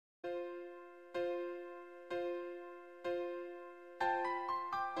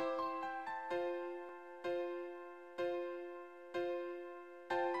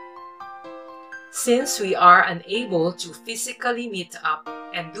Since we are unable to physically meet up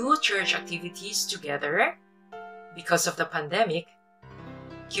and do church activities together because of the pandemic,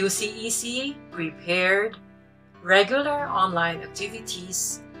 QCEC prepared regular online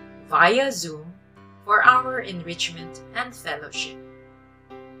activities via Zoom for our enrichment and fellowship.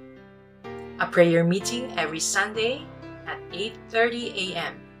 A prayer meeting every Sunday at 8:30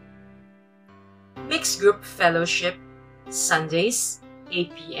 a.m. Mixed group fellowship Sundays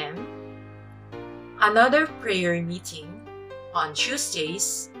 8 p.m. Another prayer meeting on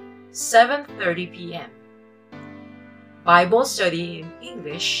Tuesdays 7:30 p.m. Bible study in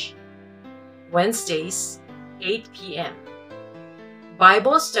English Wednesdays 8 p.m.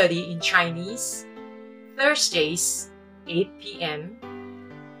 Bible study in Chinese Thursdays 8 p.m.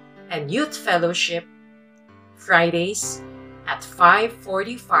 and youth fellowship Fridays at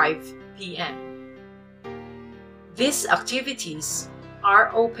 5:45 p.m. These activities are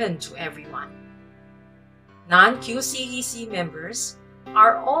open to everyone. Non-QCEC members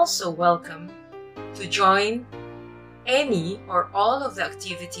are also welcome to join any or all of the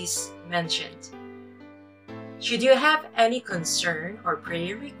activities mentioned. Should you have any concern or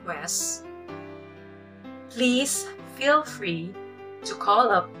prayer requests, please feel free to call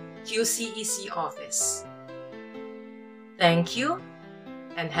up QCEC office. Thank you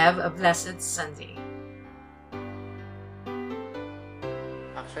and have a blessed Sunday.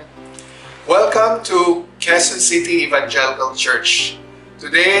 Welcome to Quezon City Evangelical Church.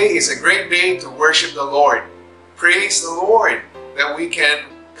 Today is a great day to worship the Lord. Praise the Lord that we can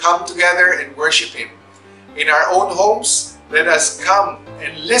come together and worship Him. In our own homes, let us come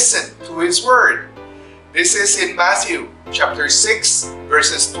and listen to His Word. This is in Matthew chapter 6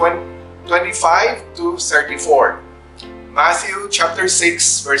 verses 25 to 34. Matthew chapter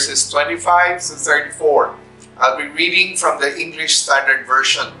 6 verses 25 to 34. I'll be reading from the English Standard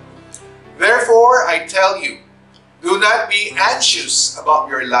Version. Therefore, I tell you, do not be anxious about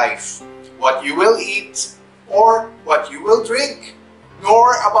your life, what you will eat or what you will drink,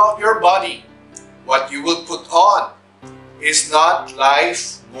 nor about your body, what you will put on. Is not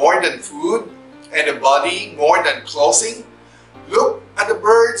life more than food, and the body more than clothing? Look at the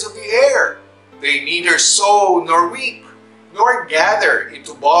birds of the air. They neither sow nor reap, nor gather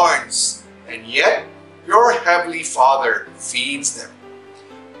into barns, and yet your heavenly Father feeds them.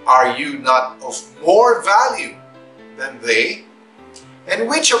 Are you not of more value than they? And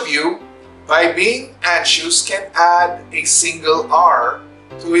which of you, by being anxious, can add a single hour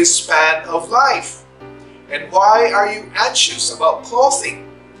to his span of life? And why are you anxious about clothing?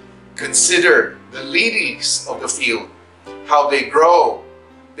 Consider the lilies of the field, how they grow.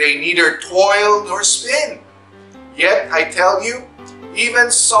 They neither toil nor spin. Yet I tell you,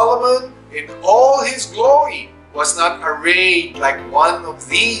 even Solomon in all his glory was not arrayed like one of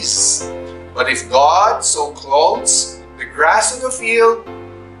these. But if God so clothes the grass of the field,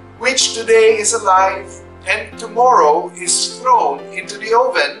 which today is alive and tomorrow is thrown into the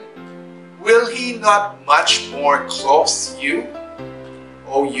oven, will He not much more clothe you,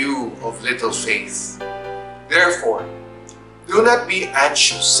 O you of little faith? Therefore, do not be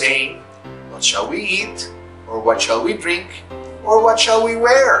anxious, saying, what shall we eat, or what shall we drink, or what shall we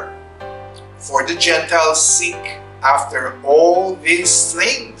wear? For the Gentiles seek after all these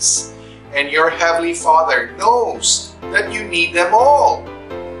things, and your heavenly Father knows that you need them all.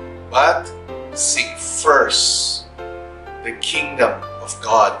 But seek first the kingdom of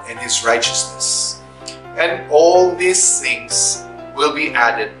God and His righteousness, and all these things will be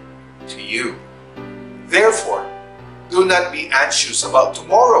added to you. Therefore, do not be anxious about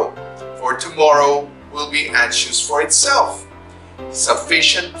tomorrow, for tomorrow will be anxious for itself.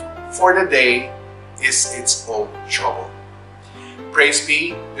 Sufficient for the day is its own trouble. Praise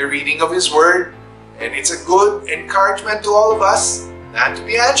be the reading of His Word, and it's a good encouragement to all of us not to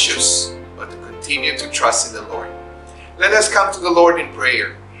be anxious, but to continue to trust in the Lord. Let us come to the Lord in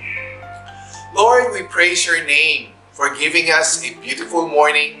prayer. Lord, we praise your name for giving us a beautiful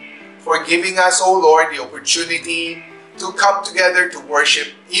morning, for giving us, O Lord, the opportunity to come together to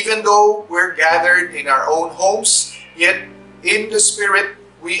worship, even though we're gathered in our own homes, yet in the Spirit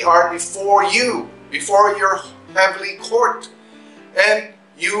we are before you, before your heavenly court, and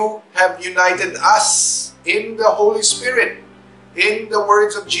you have united us in the Holy Spirit, in the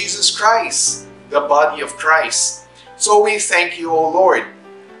words of Jesus Christ, the body of Christ. So we thank you, O Lord.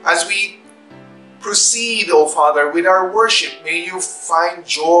 As we proceed, O Father, with our worship, may you find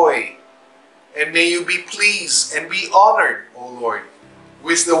joy, and may you be pleased and be honored, O Lord,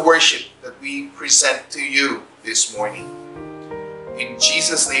 with the worship that we present to you this morning. In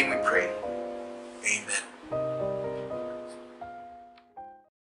Jesus' name we pray. Amen.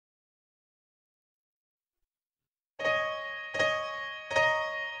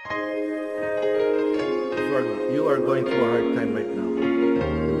 you are going through a hard time right now,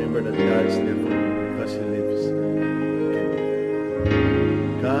 remember that God is there for you because He lives in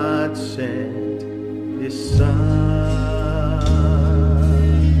you. God sent His Son.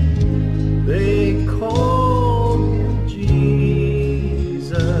 They called Him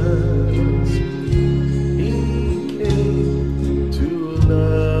Jesus. He came to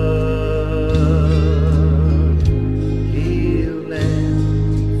love, heal, and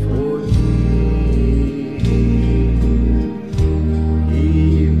forgive.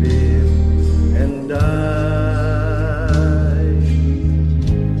 He lived and died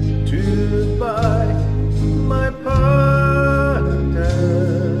to buy my pardon.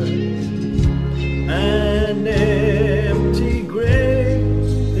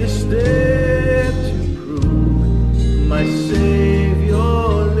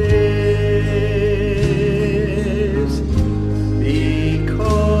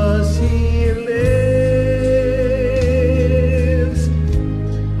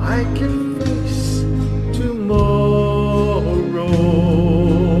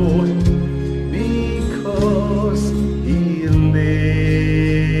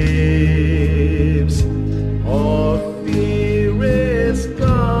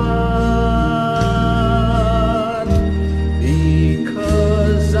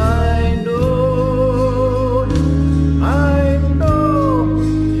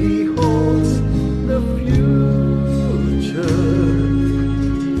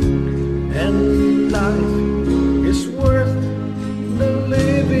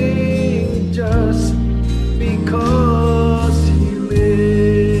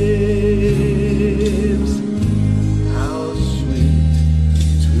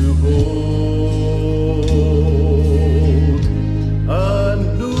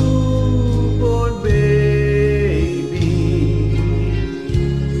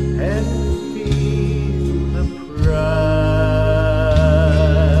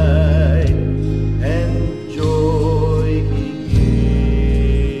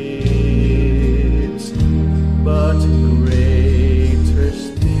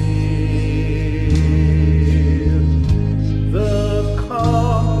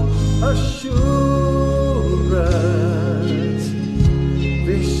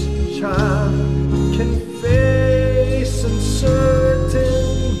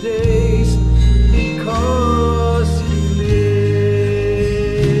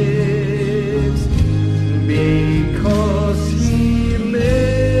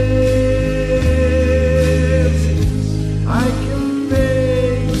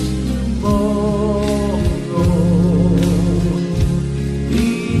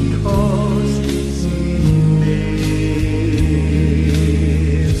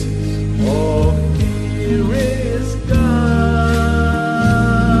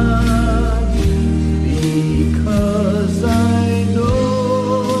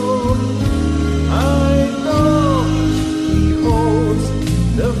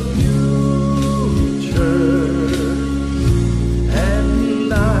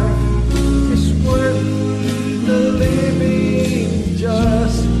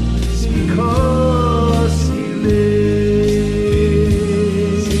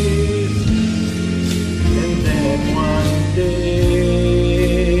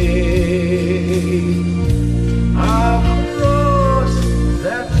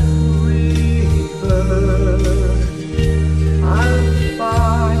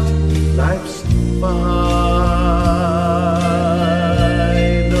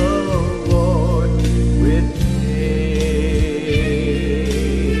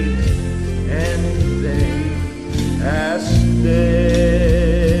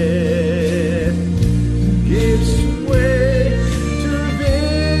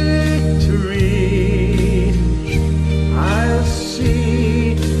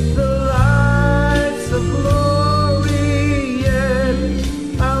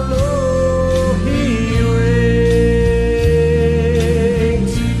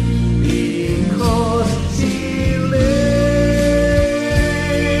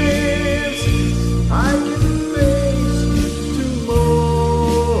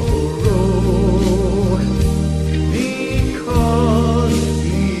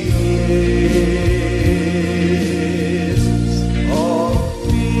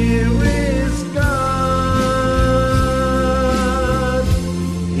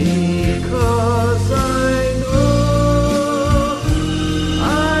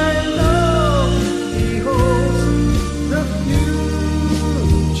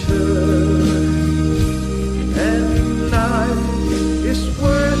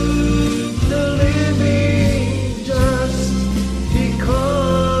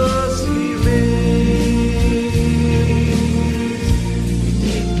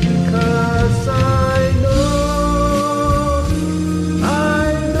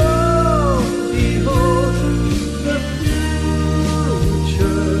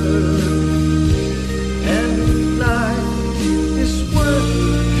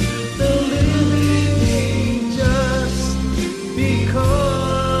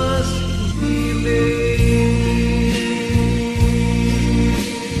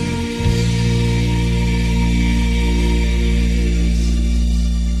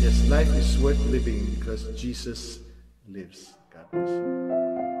 because Jesus lives. God bless you.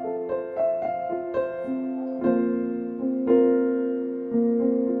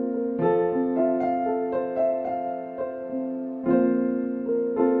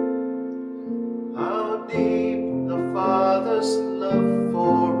 How deep the Father's love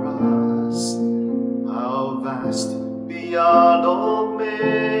for us, how vast beyond all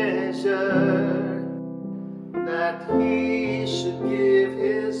measure, that He should give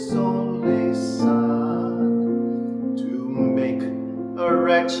His only Son to make a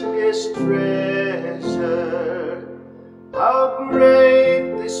wretch His treasure. How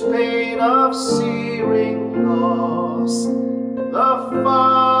great this pain of searing loss! The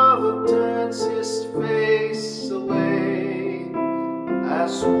Father turns His face away,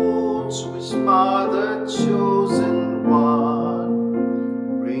 as wounds which mar the chosen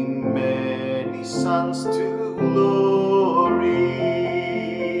one bring many sons to glory.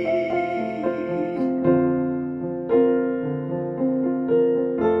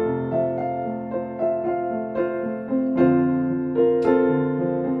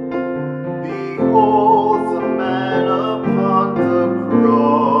 Behold the man upon the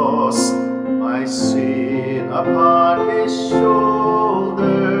cross, my sin upon His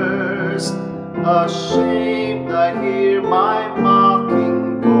shoulders. Ashamed I hear my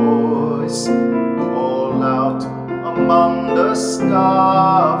mocking voice call out among the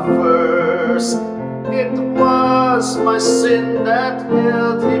scoffers. It was my sin that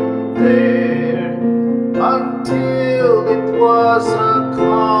held Him there until it was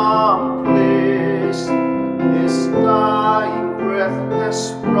accomplished. His dying breath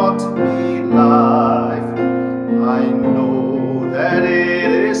has brought me life. I know that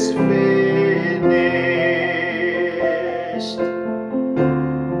it is finished.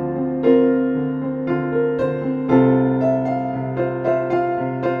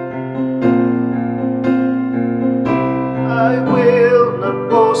 I will not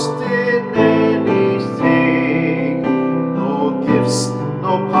boast in anything, no gifts,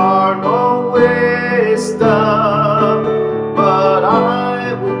 no power, no wisdom, but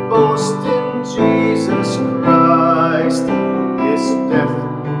I will boast in Jesus Christ, His death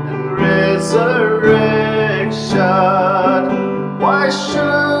and resurrection. Why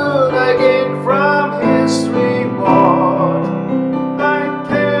should I gain from His reward? I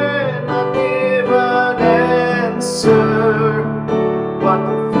cannot give an answer, but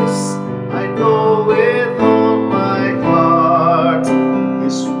this I know with all my heart: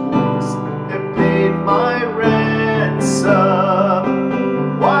 His wounds have paid my ransom.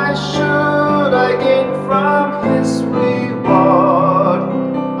 Why should I gain from His reward?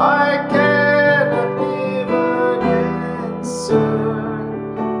 I cannot give an answer,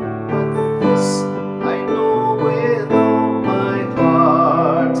 but this I know with all my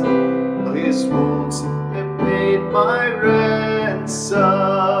heart: His wounds have paid my ransom.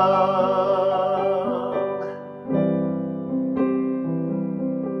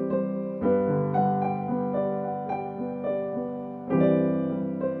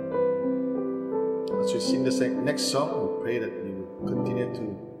 As we sing the next song, we pray that you continue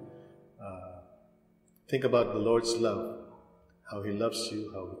to think about the Lord's love, how He loves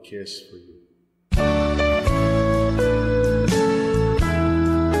you, how He cares for you.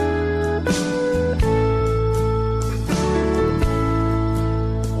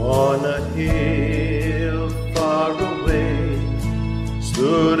 On a hill far away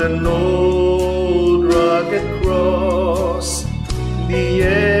stood an old rugged cross, the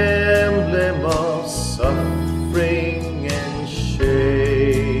emblem of suffering and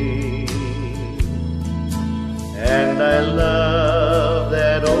shame. And I love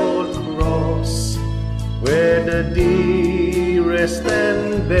that old cross, where the dearest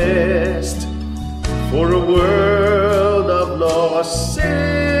and best for a world of lost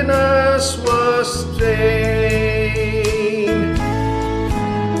sinners was slain.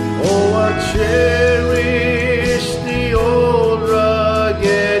 Oh, I cherish the old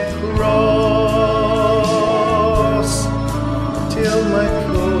rugged cross, till my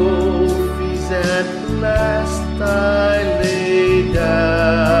trophies at last I lay down.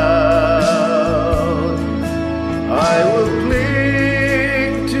 I will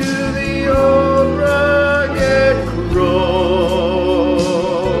cling to the old rugged cross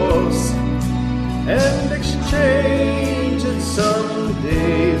and exchange it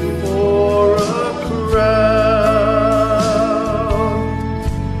someday for a crown.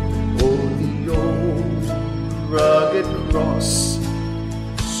 Oh, the old rugged cross,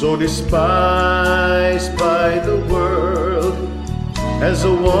 so despised by the world, as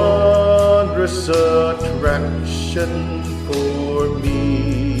a wondrous attraction for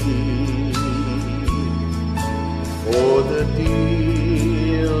me. Oh, the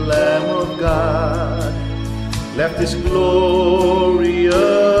dear Lamb of God left His glory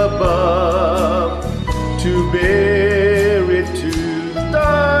above to bear it to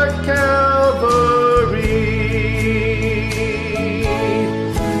dark Calvary.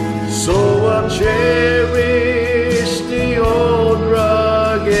 So I'll cherish the old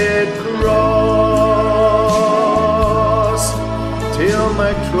rugged cross till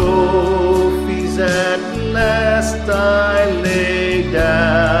my trophies at last I lay down.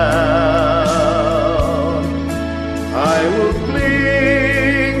 I will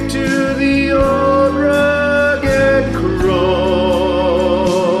cling to the old rugged cross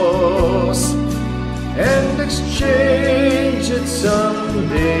and exchange it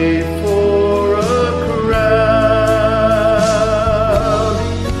someday for a crown.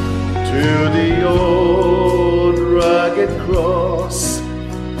 To the old rugged cross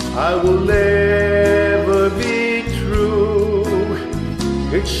I will ever be true,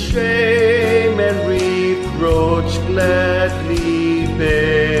 its shame and reproach gladly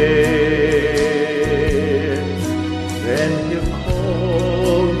bear. Then He'll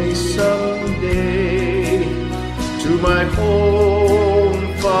call me someday to my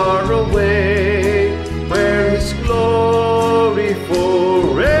home far away, where His glory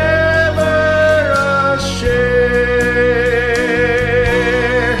forever I'll share.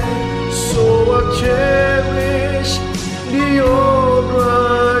 So I'll cherish the old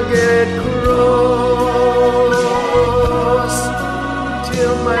rugged cross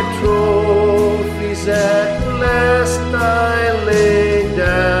till my trophies at last I lay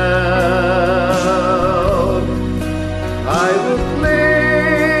down. I will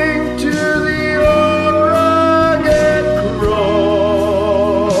cling to the old rugged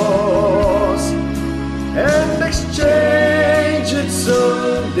cross and exchange it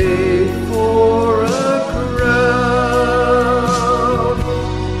someday for a crown.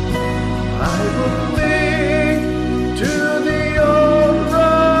 I will cling to the old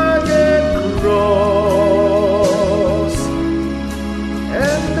rugged cross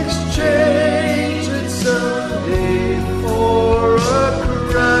and exchange it someday for a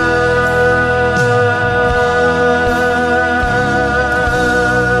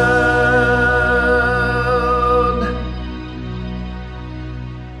crown.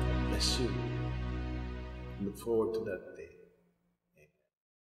 Bless you. Look forward to that day.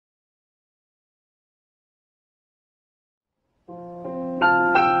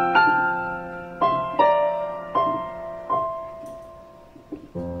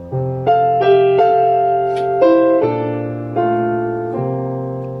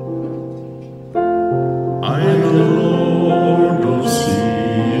 I am the Lord of sea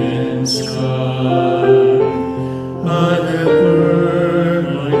and sky. I have heard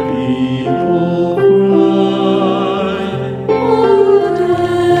my people cry.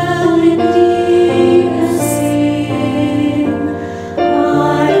 Down in deepest sin,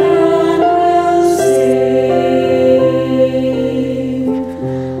 my hand will save.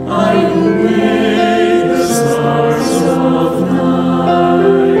 I will make the stars of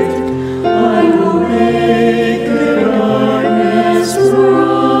night. I will make the darkness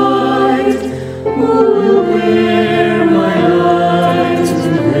bright. Who will bear my light to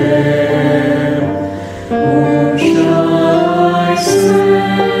them? Whom shall I send?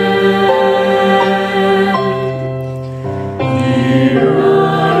 Here I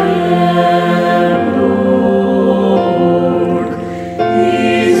am, Lord.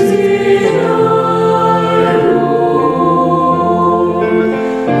 Is it I, Lord?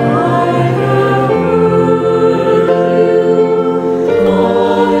 I have heard you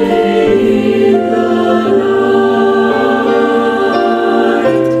calling in the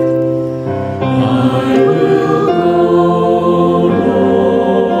night. I will go,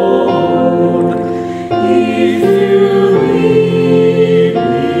 Lord, if you lead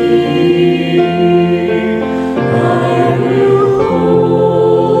me. I will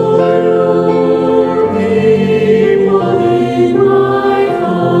hold your people in my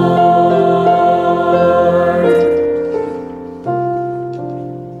heart.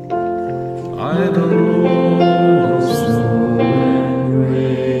 I am the Lord of snow and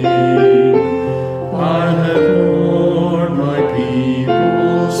rain. I have borne my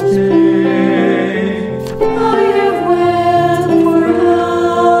people's pain. I have wept for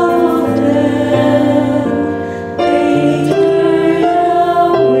half of them. They turned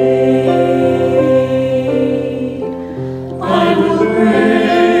away. I will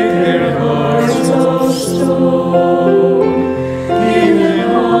break their hearts of stone, give them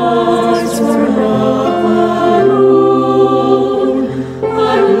hearts for love.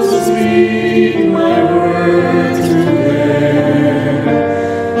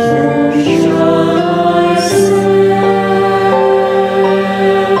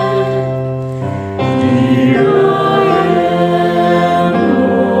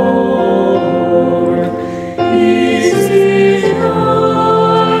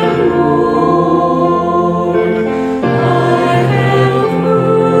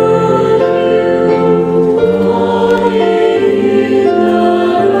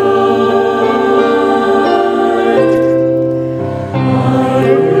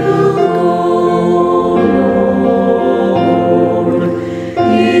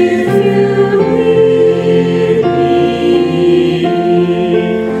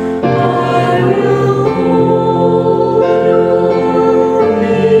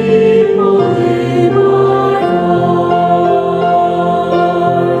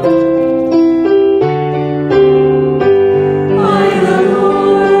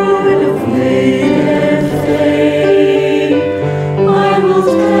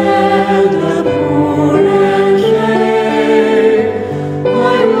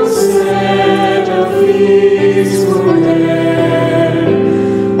 set a feast for them,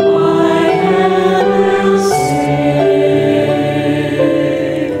 my hand will save.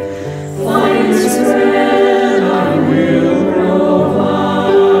 Finest bread I will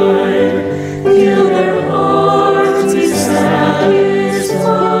provide, till their hearts be satisfied.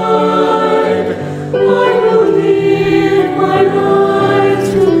 I will give my life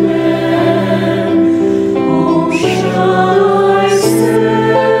to them. Whom shall I send?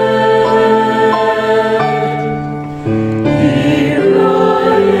 Here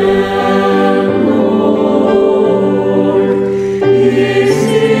I am, Lord. Is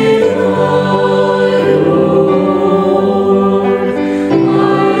it thy Lord? I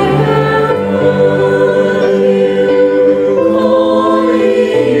have heard you calling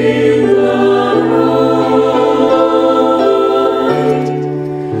in the night.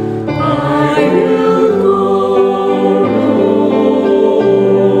 I will go,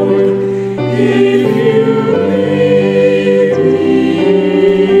 Lord, if you lead me. I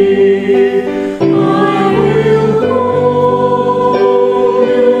will hold your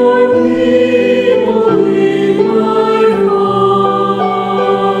people in my heart.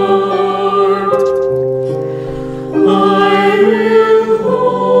 I will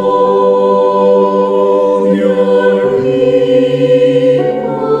hold your people in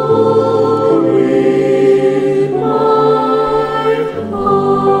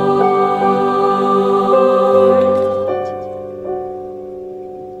my heart.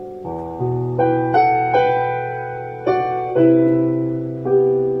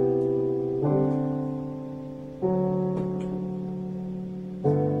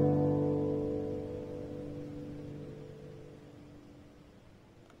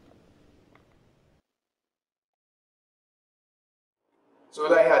 So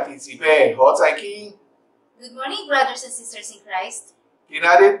na hati sipe, ho zai ki, Good morning, brothers and sisters in Christ.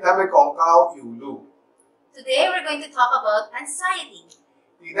 kinarit na may kongkao yulu. Today we're going to talk about anxiety.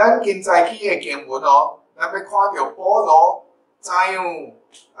 而咱現在起嘅經文哦，咱要看到保羅怎樣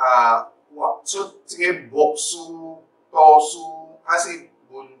畫出這個牧師、導師，還是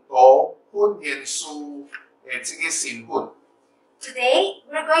門徒、訓練師嘅這個身份。 Today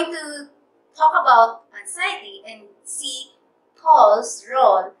we're going to talk about anxiety and see Paul's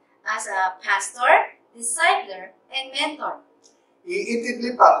role as a pastor, discipler, and mentor. 伊一直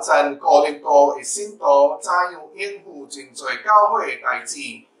咧幫襯哥林多嘅信徒怎樣應付真濟教會嘅代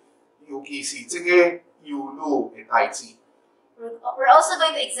志，尤其是這個憂慮嘅代志。 We're also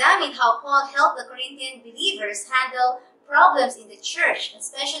going to examine how Paul helped the Corinthian believers handle problems in the church,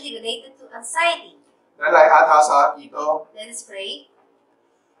 especially related to anxiety. 咱來阿塔沙祈禱。 Let us pray.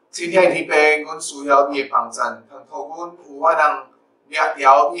 親愛的天父，阮需要你的幫助，通托阮有法通掠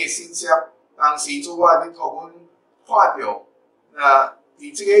掉你的信息，當時主啊，你托阮看到，那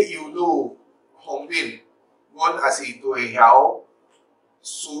佇這個憂慮方面，阮也是對曉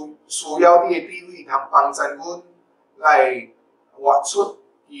需要你的智慧，通幫助阮來活出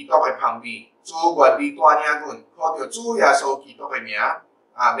基督的香味。主願你帶領阮，靠着主耶穌基督的名，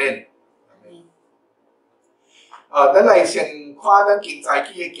阿們。 咱來先看咱今早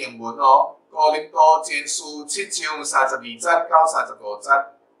起嘅經文哦，哥林多前書7章32節到35節。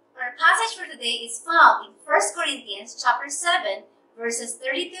 Our passage for today is found in 1 Corinthians chapter 7, verses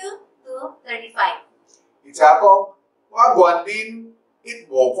 32 to 35. 而且講，我願恁一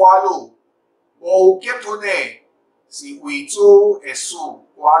無寡女，無結婚嘅是為主嘅事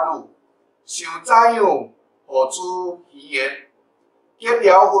寡女，想怎樣互主喜悅；結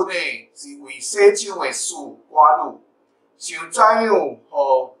了婚嘅是為世上嘅事寡女，想怎樣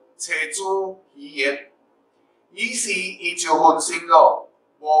互妻主喜悅。於是伊就分成咯，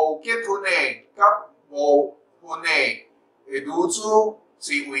無結婚嘅甲無婚嘅女子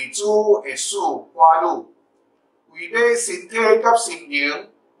是為主嘅事寡女。 為要身體甲心靈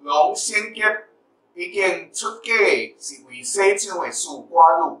攏聖潔，已經出嫁是為世上的事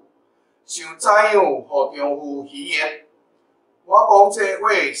寡女，想怎樣互丈夫喜悅？我講這話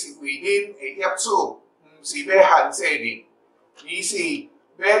是為恁的益處，毋是要限制恁，而是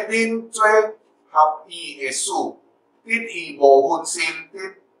要恁做合意的事，得以無分心，得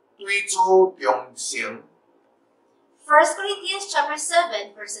對主忠誠。 1 Corinthians chapter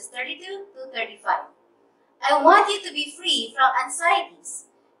 7, verses 32 to 35. I want you to be free from anxieties.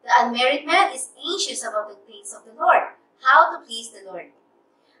 The unmarried man is anxious about the things of the Lord, how to please the Lord.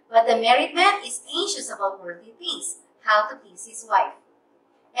 But the married man is anxious about worldly things, how to please his wife.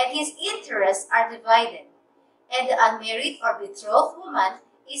 And his interests are divided. And the unmarried or betrothed woman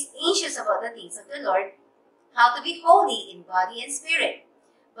is anxious about the things of the Lord, how to be holy in body and spirit.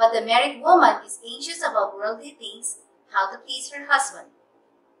 But the married woman is anxious about worldly things, how to please her husband.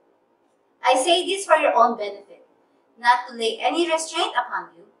 I say this for your own benefit, not to lay any restraint upon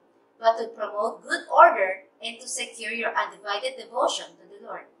you, but to promote good order and to secure your undivided devotion to the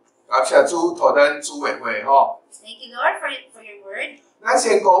Lord. 感謝主，托咱主的話吼。 Thank you, Lord, for your word. 咱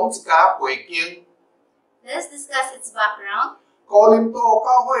先講一家背景。 Let's discuss its background. 哥林多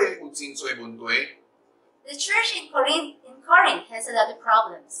教會有真多問題， The church in Corinth has a lot of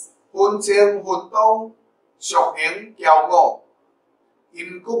problems. 紛爭紛動、屬靈驕傲，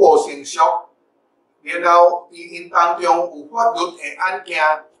因佫無成熟，然後佇因當中有法律的案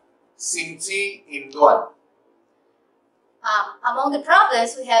件，甚至淫亂。 Among the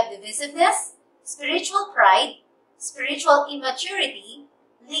problems, we have divisiveness, spiritual pride, spiritual immaturity,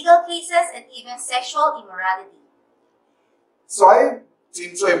 legal cases, and even sexual immorality. 所以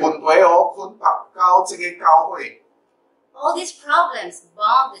真多問題哦，捆綁到這個教會。 All these problems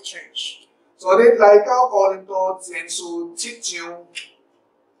bound the church. 所以來到哥林多前書7章，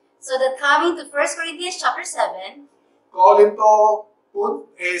 So that coming to 1 Corinthians chapter 7, 哥林多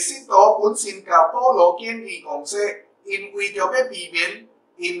信徒本身甲保羅建議講說，因為着要避免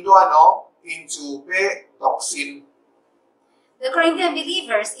淫亂哦，因就要獨身。 the Corinthian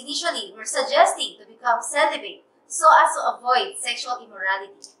believers initially were suggesting to become celibate so as to avoid sexual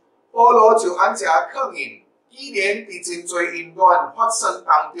immorality. 保羅就按這確認，既然佇真多淫亂發生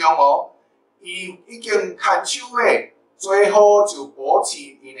當中哦，伊已經牽手的，最好就保持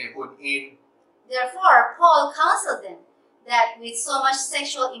因的婚姻。 Therefore, Paul counseled them that with so much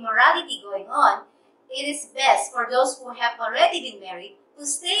sexual immorality going on, it is best for those who have already been married to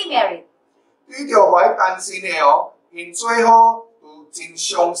stay married. 對着懷單身的哦，因最好有真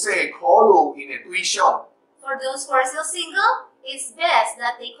詳細考慮因的對象。 For those who are still single, it's best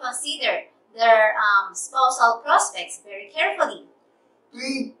that they consider their spousal prospects very carefully.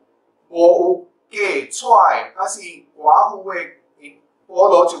 對無有嫁娶的，還是寡婦的，保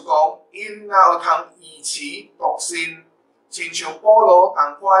羅就講，因若有通維持獨身，親像保羅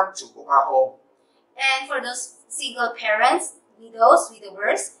同款就更加好。 And for those single parents, widows,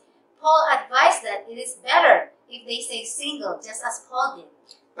 widowers, Paul advised that it is better if they stay single, just as Paul did.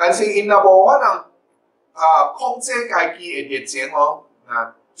 但是因若無法能控制家己的熱情哦，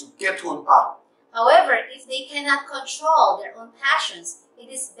那就結婚吧。 However, if they cannot control their own passions, it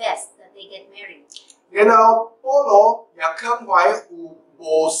is best that they get married. 然後保羅也勸懷有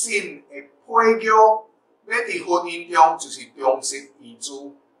無信的配偶，要佇婚姻中就是忠實依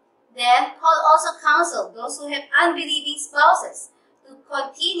主。 Then Paul also counseled those who have unbelieving spouses to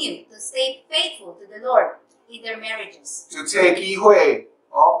continue to stay faithful to the Lord in their marriages. 就借機會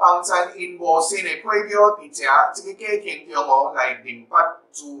幫助因無信的配偶佇這個家庭中來明白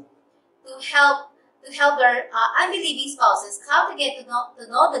主。 To help their unbelieving spouses come to get to know the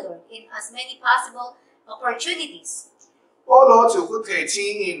Lord in as many possible opportunities. 保羅就佫提醒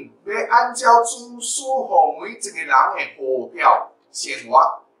因，要按照主所賦每一個人的步調生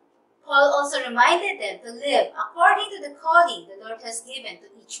活。 Paul also reminded them to live according to the calling the Lord has given to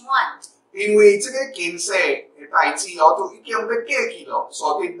each one. 因為這個今世的代志哦，都已經要過去了，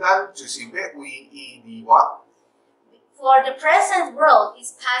所以咱就是要為伊而活。 For the present world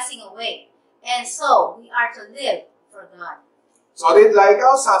is passing away, and so we are to live for God. 所以來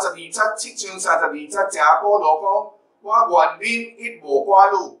到32節7章32節，這保羅講：我願恁一無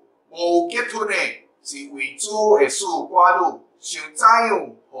寡女，無結婚的，是為主的使寡女，想怎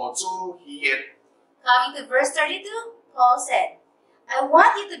樣互主喜悅。 Coming to verse 32, Paul said, I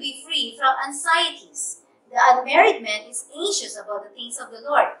want you to be free from anxieties. The unmarried man is anxious about the things of the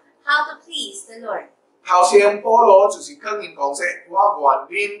Lord, how to please the Lord. 頭先保羅就是肯定講說：我願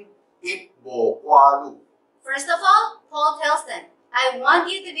恁一無寡女。 First of all, Paul tells them, I want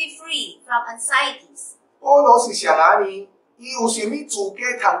you to be free from anxieties. 保羅是誰啊呢？伊有什麼資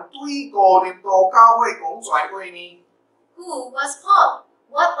格通對哥林多教會講跩話呢？ Who was Paul?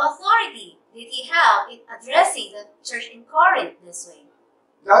 What authority did he have in addressing the church in Corinth this way?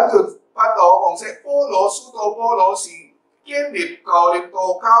 咱就捌到講說，使徒保羅是建立哥林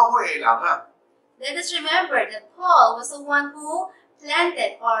多教會的人啊。 Let us remember that Paul was the one who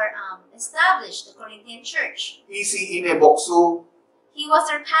planted or established the Corinthian church. 伊是因的牧師、 He was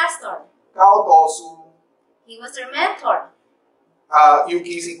their pastor. 教導師， He was their mentor. 尤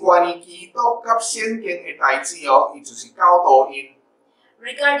其是關於基督甲聖經的代志哦，伊就是教導因。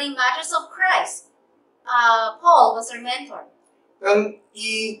 Regarding matters of Christ, Paul was their mentor. 當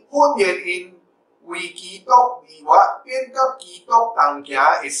伊訓練因為基督而活，變甲基督同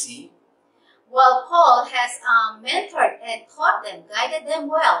行的時， While Paul has mentored and taught them, guided them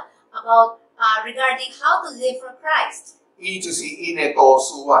well about regarding how to live for Christ. 伊就是因的導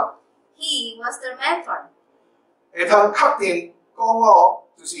師啊。 He was their mentor. 會通確定講哦，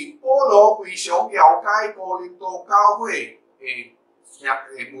就是保羅罗非常了解哥林多教会的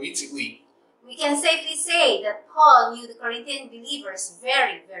每一位。We can safely say that Paul knew the Corinthian believers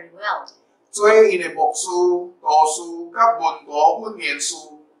very, very well. 做因的牧师、导师、甲文化训练师。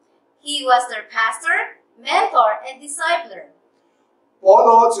 He was their pastor, mentor, and discipler. 保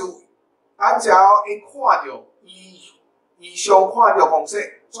罗就按照伊看到，伊上看到讲说，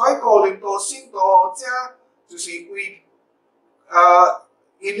在哥林多信徒者，就是为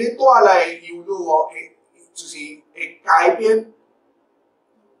因咧带来忧虑哦，就是会改变。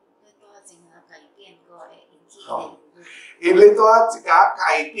因咧带一家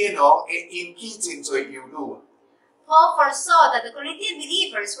改变哦，会引起真侪忧虑。 Paul foresaw that the Corinthian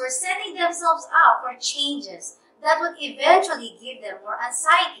believers were setting themselves up for changes that would eventually give them more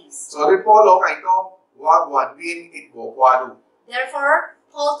anxieties. 所以保羅係講，我願意一無掛慮。 Therefore,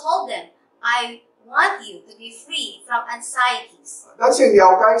 Paul told them, I want you to be free from anxieties. 咱先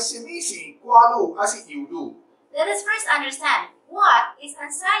了解什麼是掛慮，還是憂慮。 Let us first understand what is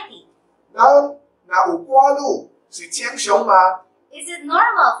anxiety. 咱若有掛慮，是正常嗎？ Is it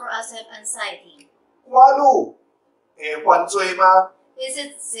normal for us to have anxiety? 掛慮會犯罪嗎？ Is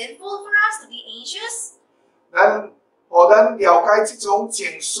it sinful for us to be anxious? 咱了解這種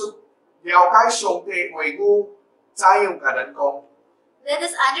情緒，了解上帝話語，怎樣甲咱講？ Let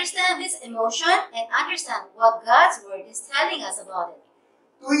us understand this emotion and understand what God's word is telling us about it.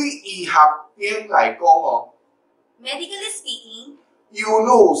 對醫學點來講哦， Medically speaking, 憂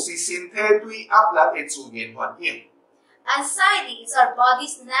慮是身體對壓力的自然反應。 anxiety is our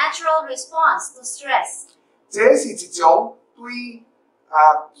body's natural response to stress. 這是一種對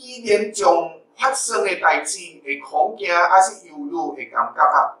既然將發生的代志的恐驚，還是憂慮的感覺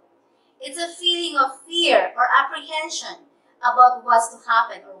啊。 It's a feeling of fear or apprehension about what's to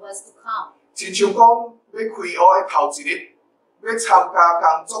happen or what's to come. 親像講要開學的頭一日，要參加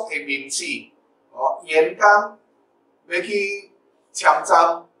工作的面試，演講，要去簽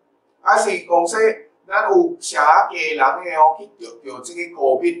證，還是講說咱有啥家人的去得到這個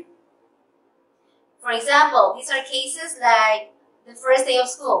COVID。 For example, these are cases like the first day of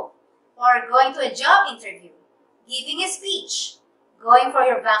school, or going to a job interview, giving a speech, going for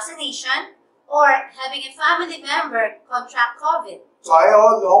your vaccination, or having a family member contract COVID. 這個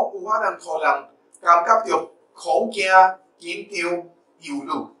攏有可能互人感覺到恐驚、緊張、憂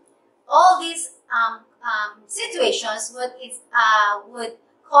慮。 All these situations would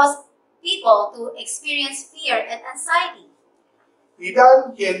cause people to experience fear and anxiety. 在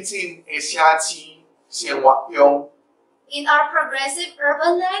咱現今的城市生活中， In our progressive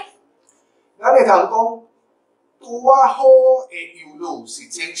urban life, 咱會通講，拄啊好的憂慮是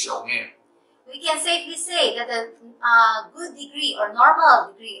正常的。 we can safely say that a good degree or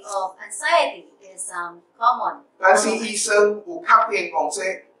normal degree of anxiety is common. 但是醫生有確定講說，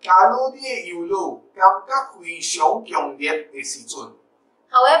假如你的憂慮感覺非常強烈的時陣，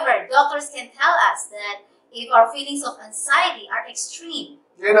 However, doctors can tell us that if our feelings of anxiety are extreme,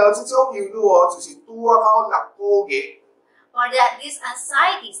 然後這種憂慮就是拄啊到6個月， or that these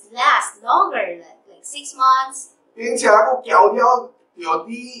anxieties last longer, like 6 months, 並且佫攪擾到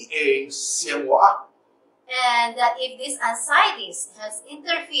你的生活， and that if these anxieties has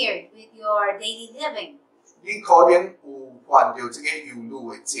interfered with your daily living, 你可能有患到這個憂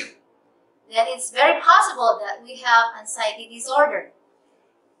慮的症。 then it's very possible that we have anxiety disorder.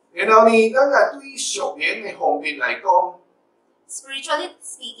 然後呢，咱來對屬靈的方面來講， Spiritually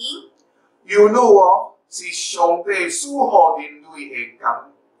speaking, 憂慮是上帝賜予人類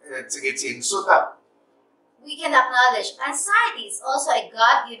的這個情緒啊。 we can acknowledge anxiety is also a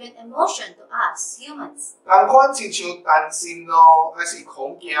God-given emotion to us humans. 但看親像擔心咯，還是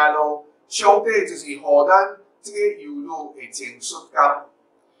恐驚咯，上帝就是予咱這個憂慮的情緒感。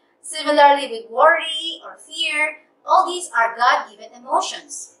 Similarly, with worry or fear, all these are God-given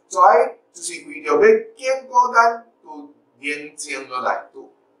emotions. 這就是為了要建構咱都寧靜落來，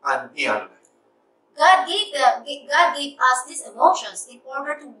都安定落來。 God gave us these emotions in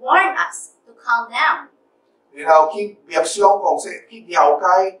order to warn us to calm down. 然後去默想講說，去了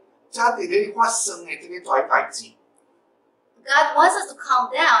解這佇咧發生的這個代志。 God wants us to calm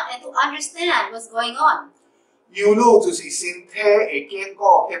down and to understand what's going on. 憂慮就是身體的建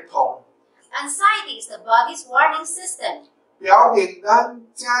構系統， Anxiety is the body's warning system. 表明咱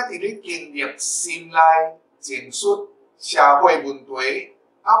正佇咧經歷心內情緒、社會問題、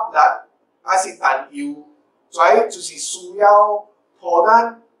壓力，還是擔憂，這就是需要互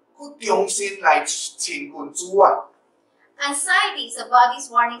咱去重新來親近主啊。 Anxiety is the body's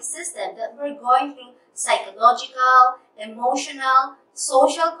warning system that we're going through psychological, emotional,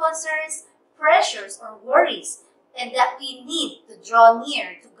 social concerns, pressures, or worries, and that we need to draw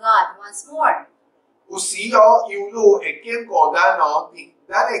near to God once more. 有时哦，忧虑会经过咱哦，伫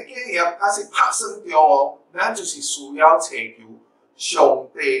咱的计划还是拍算中哦，咱就是需要寻求上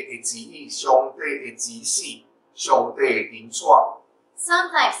帝的旨意、上帝的指示、上帝的引带。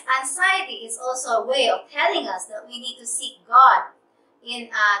 Sometimes anxiety is also a way of telling us that we need to seek God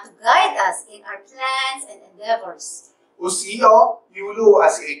to guide us in our plans and endeavors. 有时哦，忧虑也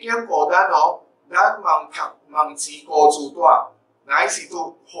是会经过咱哦，咱望持高自大，乃是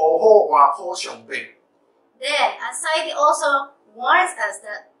都好好换好上帝。 Then anxiety also warns us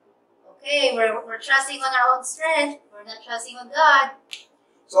that, okay, we're trusting on our own strength, we're not trusting on God.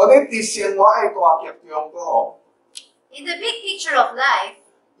 所以伫生活的大局中哦， In the big picture of life,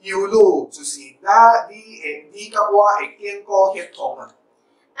 忧虑就是你甲我会经过协同啊。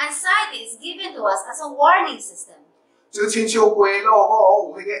 anxiety is given to us as a warning system. 就亲像街路哦，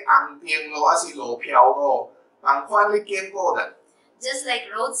有迄个红灯路还是路标路，同款咧经过咱。 Just like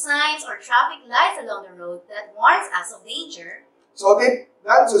road signs or traffic lights along the road that warns us of danger, 所以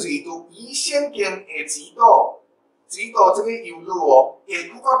咱就是就以圣经的指导这个忧虑哦，会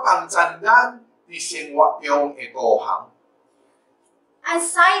更加帮助咱伫生活中的导航。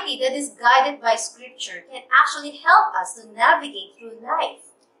 anxiety that is guided by Scripture can actually help us to navigate through life.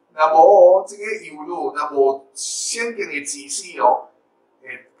 若无哦，这个忧虑，若无圣经的指示哦，会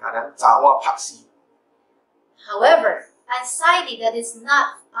甲咱查我拍死。 However, anxiety that is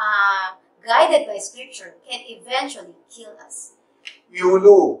not guided by Scripture can eventually kill us. 忧虑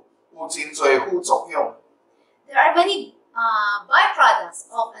有真侪副作用， There are many byproducts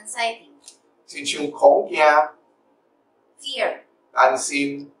of anxiety: 亲像恐惊、 fear, 担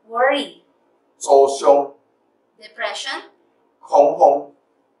心、 worry, 忧伤、 depression, 恐慌、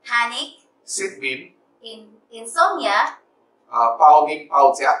 panic, 失眠、 insomnia, 暴饮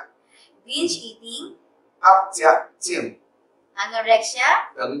暴食、 binge eating, 压食症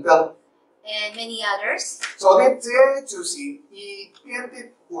anorexia, 等等。 and many others. 所以这就是伊变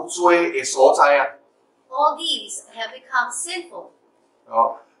得有罪的所在啊！ All these have become sinful.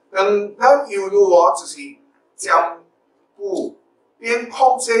 哦，当咱忧虑哦，就是占有变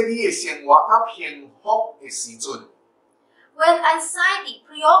控制你的生活较幸福的时阵。 When anxiety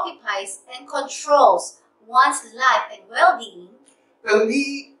preoccupies and controls one's life and well-being, 当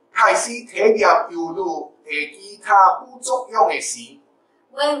你开始体验忧虑的其他副作用的时，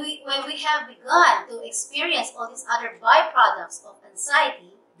 when we have begun to experience all these other byproducts of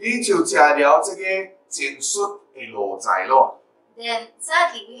anxiety, 你就食了这个情绪的路财咯。 then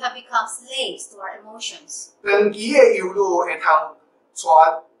sadly we have become slaves to our emotions. 长期的忧虑会通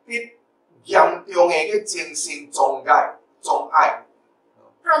带得严重的个精神障碍。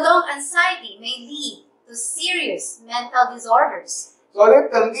 Prolonged anxiety may lead to serious mental disorders. 所以，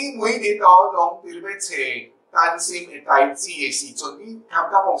当你每日都拢伫咧要找担心的代志的时阵，你感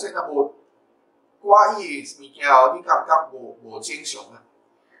觉讲说若无怪异的物件哦，你感觉无正常啊。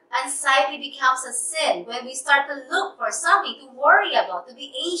 Anxiety becomes a sin when we start to look for something to worry about, to be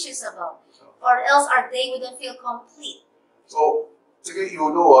anxious about, or else our day wouldn't feel complete. 所以，这个忧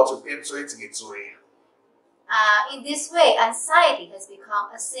虑哦，就变做一个罪啊。 In this way, anxiety has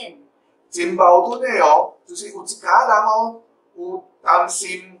become a sin. 真矛盾的哦，就是有一家人哦，有担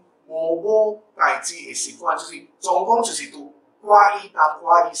心无代志的习惯，就是总共就是拄挂伊东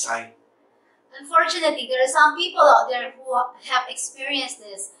挂伊西。 Unfortunately, there are some people out there who have experienced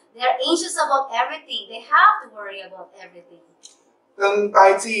this. They are anxious about everything. They have to worry about everything. 当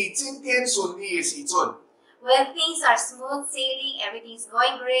代志真点顺利的时阵， When things are smooth sailing, everything's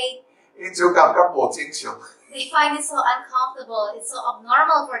going great, 因就感觉无正常， they find it so uncomfortable. It's so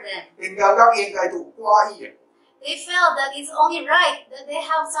abnormal for them. 因感觉应该拄挂伊的。 They feel that it's only right that they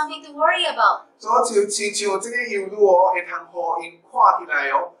have something to worry about. 所以就亲像这个忧虑哦，会通互因看起来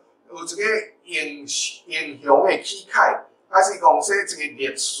哦，有一个英雄的气概，还是讲说一个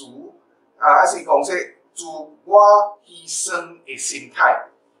烈士，还是讲说自我牺牲的心态。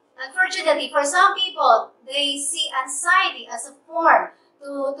 Unfortunately, for some people, they see anxiety as a form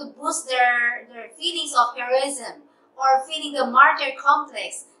to boost their feelings of heroism or feeling the martyr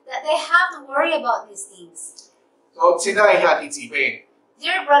complex that they have to worry about these things. 所以，亲爱的兄弟姊妹，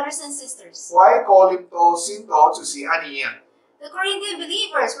 Dear brothers and sisters, 我喺哥林多信徒就是安尼啊， the Corinthian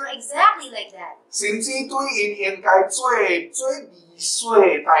believers were exactly like that. 甚至对因应该做微小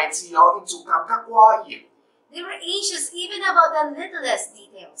的代志哦，因就感觉怪异。 They were anxious even about the littlest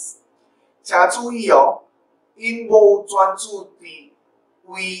details. 请注意哦，因无专注伫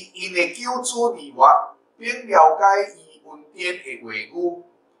为因的救主而活，并了解伊恩典的话语。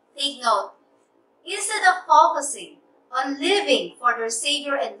 Take note, instead of focusing on living for their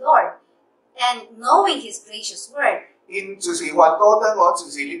Savior and Lord, and knowing His gracious word, 因就是烦恼等我就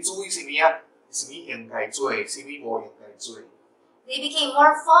是你注意什么啊？什么应该做，什么无应该做。 they became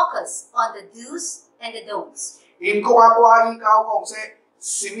more focused on the do's and the don'ts. 因更加关意到讲说，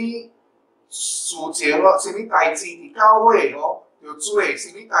什么事情咯，什么代志伫教会吼要做，什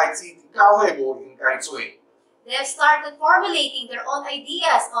么代志伫教会无应该做。 They have started formulating their own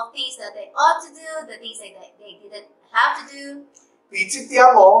ideas of things that they ought to do, the things that they didn't have to do. 伫即点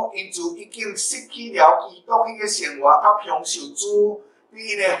哦，因就已經失去了基督迄個生活甲享受主對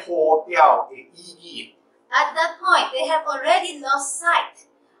迄個呼召的意義。 At that point, they have already lost sight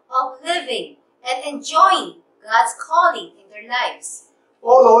of living and enjoying God's calling in their lives.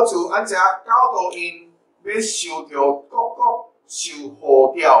 保羅就按這教導因要受到各國受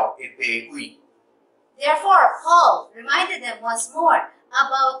呼召的地位。 Therefore, Paul reminded them once more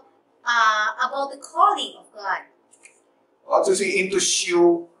about the calling of God. 就是因就受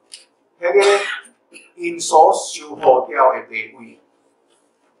迄個因所受呼召的地位。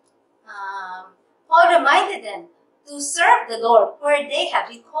 Paul reminded them to serve the Lord where they have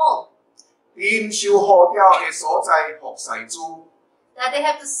been called. 因受呼召的所在服侍主， That they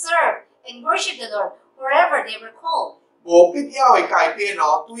have to serve and worship the Lord wherever they were called. 無必要的改變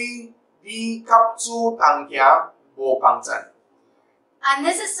哦，對你甲主同行無幫助。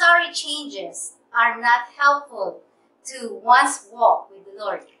 Unnecessary changes are not helpful to one's walk with the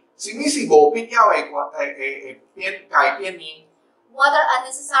Lord. 什麼是無必要的改變呢？ What are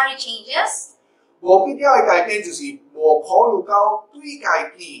unnecessary changes? 無必要的改變就是無考慮到對家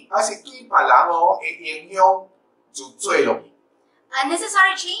己，還是對別人哦的影響就做落去。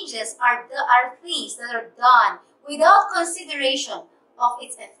 Unnecessary changes are things that are done without consideration of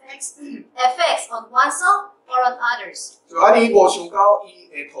its effects on oneself or on others. 就安尼無想到伊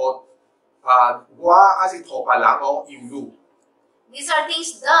會互我還是互別人哦憂慮。 These are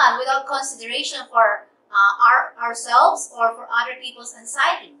things done without consideration for ourselves or for other people's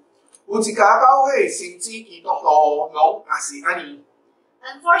anxiety. 有一家教會甚至基督徒攏也是安尼。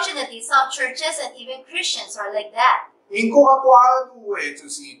 Unfortunately, some churches and even Christians are like that. 因更加關注的就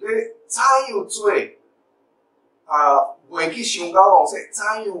是要怎樣做，袂去想到講說怎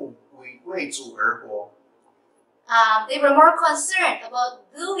樣為主而活。 They were more concerned about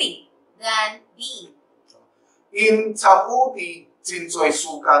doing than being. 因參與佇真濟事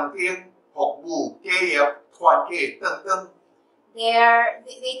工頂服務、企業、團契等等。 They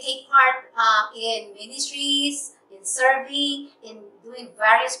take part in ministries, in serving, in doing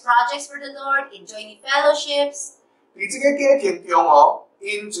various projects for the Lord, in joining fellowships. 伫這個過程中哦，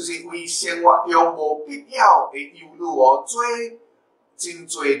因就是為生活中無必要的憂慮哦，做真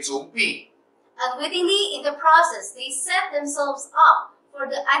濟準備。 Unwittingly, in the process, they set themselves up for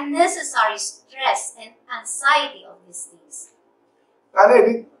the unnecessary stress and anxiety of these things. 但係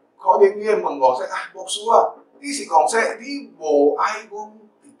你可能你會問我說：牧師啊，你是講說你無愛阮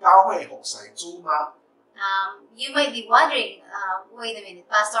伫教會服侍主嗎？ You might be wondering, wait a minute,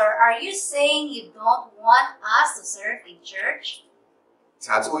 Pastor, are you saying you don't want us to serve in church?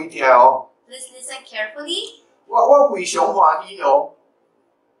 請注意聽哦， Please listen carefully. 我非常歡喜哦，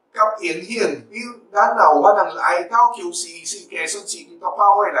甲榮幸，咱若有法通來到 QCEC 嘅信息基督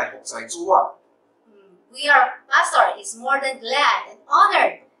教會來服侍主啊！ Pastor is more than glad and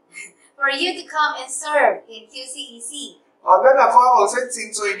honored for you to come and serve in QCEC. 咱若看無說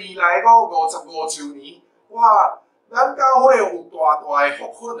真濟年來個55週年，哇！咱教會有大大嘅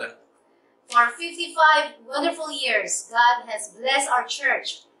福分啊！ For 55 wonderful years, God has blessed our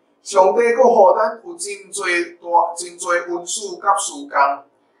church. 上帝佫互咱有真濟恩賜甲事工。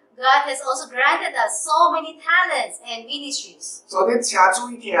 God has also granted us so many talents and ministries. 所以請注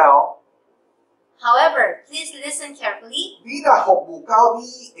意聽哦。 However, please listen carefully. 你若服務到你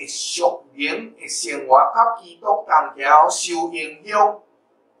嘅屬靈嘅生活甲基督同行受影響，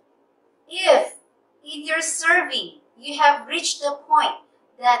 If in your serving you have reached the point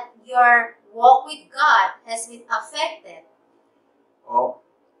that your walk with God has been affected,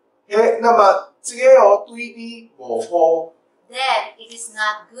 那麼這個哦對你無好， then it is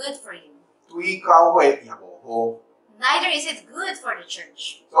not good for you. 對教會也無好。 Neither is it good for the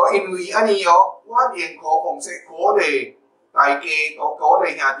church. 所以因為安尼哦，我連可講說鼓勵大家，都鼓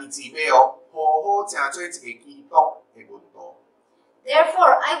勵兄弟姊妹哦，好好成做一個基督嘅門徒。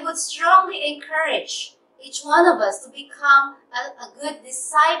 Therefore, I would strongly encourage each one of us to become a good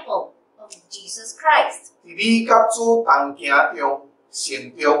disciple of Jesus Christ. 喺你甲主同行中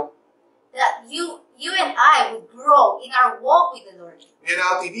成長， That you and I would grow in our walk with the Lord. 然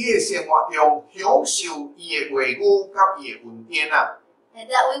後喺你嘅生活中享受伊嘅話語甲伊嘅恩典啊！ And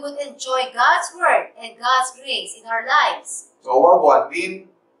that we would enjoy God's word and God's grace in our lives. 所以我願恁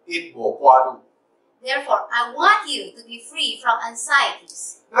一无挂虑。 Therefore, I want you to be free from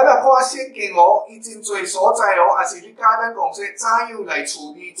anxieties. 咱来看圣经哦，伊真侪所在哦，也是你教咱讲说怎样来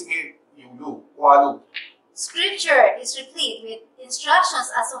处理这个忧虑、挂虑。 Scripture is replete with instructions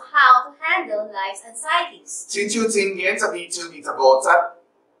as to how to handle life's anxieties. 亲像箴言12章25節，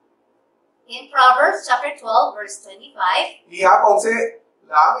 In Proverbs chapter 12, verse 25, 伊遐講說，人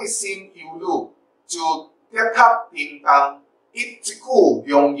嘅心憂慮，就跌級叮當，一句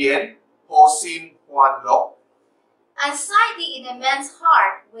良言，互心歡樂。 anxiety in a man's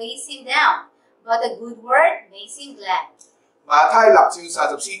heart weighs him down, but a good word makes him glad. 馬太6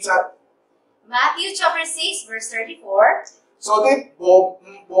章34節， Matthew chapter 6, verse 34, 所以無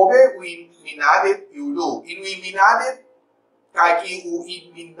要為明仔日憂慮，因為明仔日家己有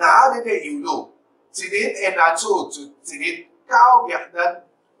伊明仔日嘅憂慮，一日嘅難處就一日交給咱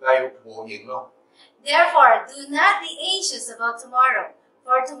來無用咯。 Therefore, do not be anxious about tomorrow,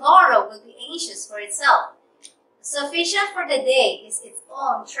 for tomorrow will be anxious for itself. Sufficient for the day is its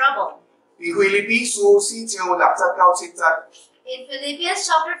own trouble. 喺腓立比書4章6節到7節， In Philippians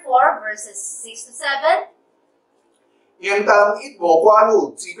chapter 4, verses 6 to 7, 應當一無掛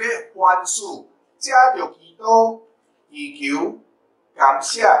慮，只要歡喜，藉着祈禱、祈求、感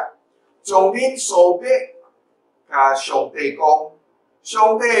謝，將恁所迫甲上帝講，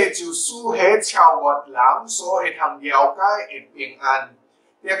上帝就賜迄超越人所會通了解的平安，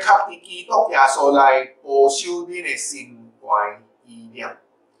亦給佇基督耶穌內保守恁的心懷意念。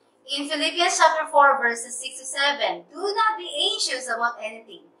 in Philippians chapter 4, verses 6 to 7, do not be anxious about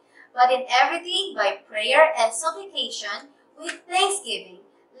anything, but in everything by prayer and supplication with thanksgiving,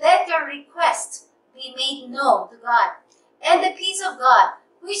 let your requests be made known to God. And the peace of God,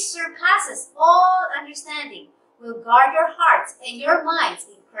 which surpasses all understanding, will guard your hearts and your minds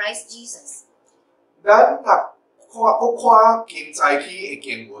in Christ Jesus. 咱若看今早起的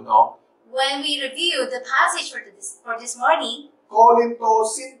經文哦， When we review the passage for this morning, 哥林多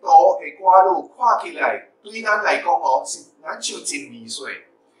信徒的掛慮看起來對咱來講哦，是咱像真微細。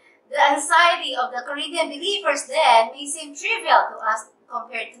 the anxiety of the Corinthian believers then may seem trivial to us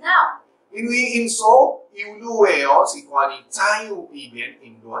compared to now. 因為因所憂慮的哦，是關於怎樣避免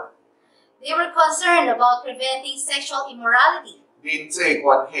淫亂、 They were concerned about preventing sexual immorality. 人際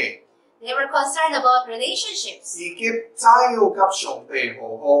關係， They were concerned about relationships. 以及怎樣甲上帝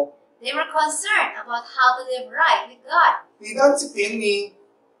和好。 They were concerned about how to live right with God. 喺咱這邊呢，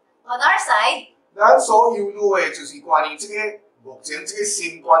 On our side, 咱所憂慮的就是關於這個目前這個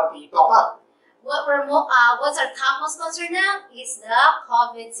新冠病毒啊， what's our topmost concern now is the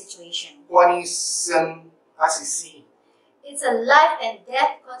COVID situation. 關於生還是死， It's a life and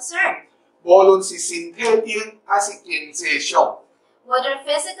death concern, 無論是身體頂還是經濟上。 whether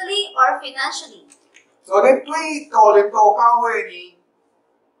physically or financially. 所以對哥林多教會呢，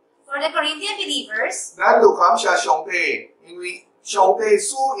 For the Corinthian believers, 咱就感謝上帝，因為上帝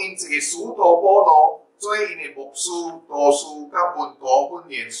賜因一個使徒保羅做因的牧師、導師甲門徒訓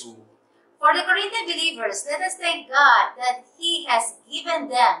練師。 for the Corinthian believers, let us thank God that He has given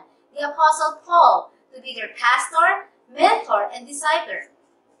them the Apostle Paul to be their pastor, mentor, and discipler.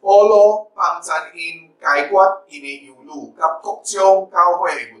 保羅幫助因解決因的憂慮甲各種教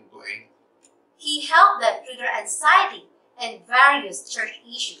會的問題。 He helped them through their anxiety and various church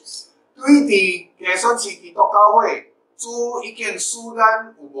issues. 對佇基督市基督教會，主已經使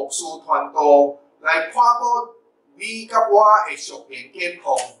咱有牧師團隊來看顧你甲我的屬靈健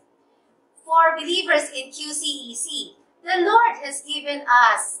康。 For believers in QCEC, the Lord has given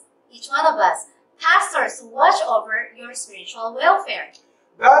us, each one of us, pastors to watch over your spiritual welfare.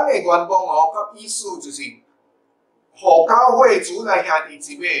 咱的願望哦，甲意思就是，互教會主內兄弟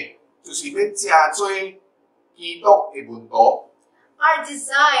姊妹，就是要真做基督的門徒。 Our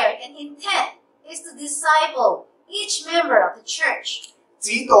desire and intent is to disciple each member of the church.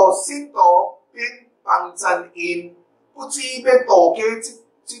 指導信徒並幫助因，不止要渡過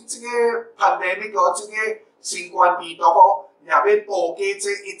這個pandemic哦，這個新冠病毒哦，也要渡過這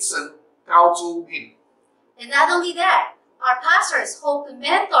一生到主面。 And not only that, our pastors hope to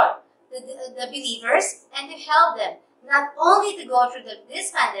mentor the believers and to help them not only to go through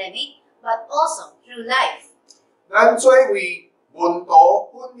this pandemic, but also through life. 咱作為門徒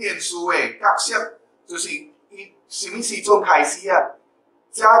訓練師的角色，就是伊什麼時陣開始啊？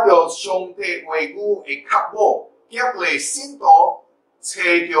藉着上帝話語的確保，激勵信徒找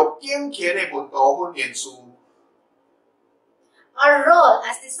到健全的門徒訓練師。 Our role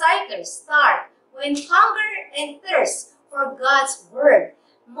as disciples start when hunger and thirst for God's word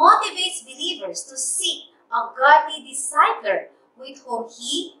motivates believers to seek a godly discipler with whom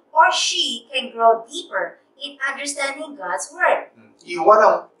he or she can grow deeper in understanding God's Word. 而我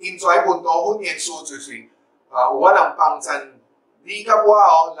能因在本道训练书就是我能帮助你甲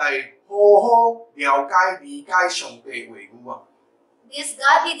我来好好了解理解上帝话语啊。These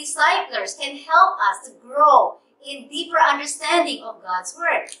godly disciples can help us to grow in deeper understanding of God's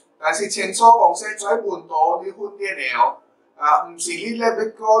Word. 但是清楚讲说，在本道你训练了唔是你咧要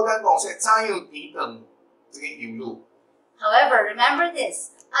教咱讲说怎样抵挡这个忧虑。However, remember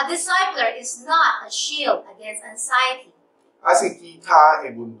this: a discipler is not a shield against anxiety. 是其他的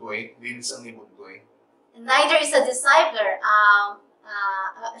问题，人生的问题。Neither is a discipler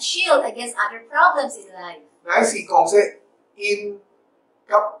a shield against other problems in life. 乃是讲说，因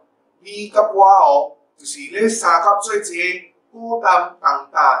甲你甲我就是咧三甲做一个负担重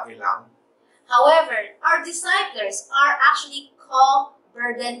大的人。However, our disciples are actually called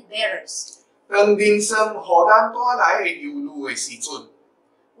burden bearers. 当人生互咱带来的忧虑的时阵，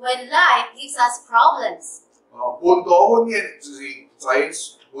 When life gives us problems, 本道训练就是在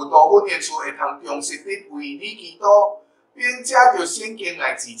本道训练处会通忠实地为你祈祷，并借着圣经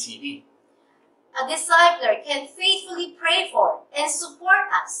来支持你。a discipler can faithfully pray for and support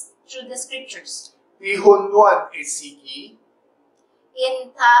us through the scriptures. 伫混乱的时期，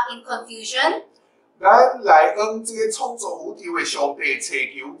 In confusion, 咱来向这个创造宇宙的上帝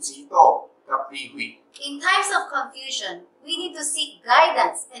祈求指导甲智慧。 in times of confusion, we need to seek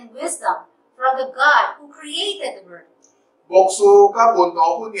guidance and wisdom from the God who created the world. 牧师甲本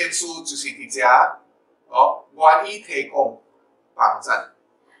道训练师就是伫遮，愿意提供帮助。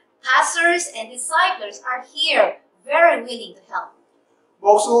 Pastors and disciples are here, very willing to help.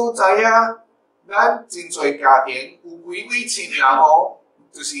 牧师知影，咱真侪家庭有几位亲人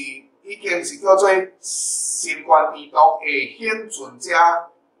就是已经是叫做新冠病毒的幸存者，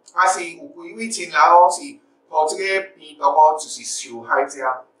是有几位亲人是互这个病毒就是受害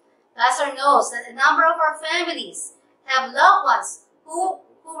者。 Pastor knows that a number of our families have loved ones who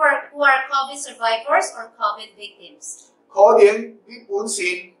are COVID survivors or COVID victims. 可能你本身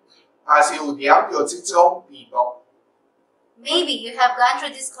也是有染到这种病毒。 Maybe you have gone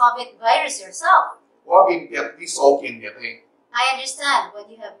through this COVID virus yourself. 我明白你所经历的。 I understand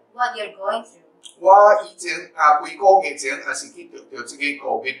what you're going through. 我以前几个月前也是去得到这个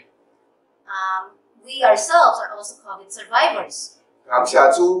COVID。 We ourselves are also COVID survivors. 感谢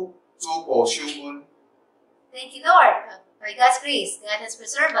主，主保守阮。 Thank you, Lord. By God's grace, God has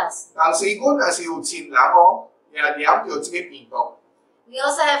preserved us. 但是阮也是有亲人也染到这个病毒。 We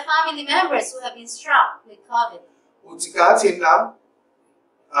also have family members who have been struck with COVID. 有一家亲人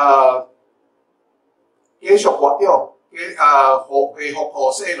继续活着，恢复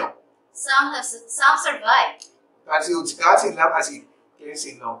好势咯。Some survived, 但是有一家亲人也是过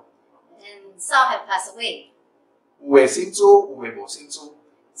身咯。 and some have passed away. 有的信主，有的无信主。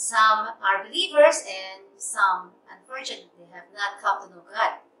 Some are believers, and some, unfortunately, have not come to know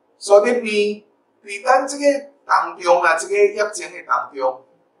God. 所以伫咱这个当中这个疫情的当中，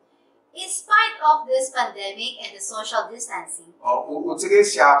 In spite of this pandemic and the social distancing, 有这个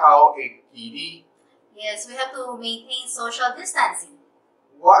社交的距离。 yes, we have to maintain social distancing.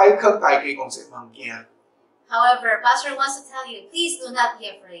 我爱劝大家讲说，莫惊， However, Pastor wants to tell you, please do not be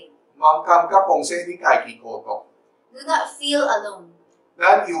afraid. 莫感觉讲说你家己孤独。 Do not feel alone.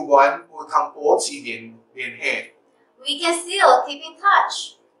 咱有缘有通保持联系， We can still keep in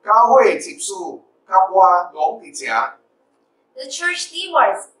touch. 教会的执事甲我拢伫遮， The church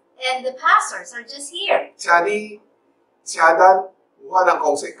stewards and the pastors are just here. 请咱有法通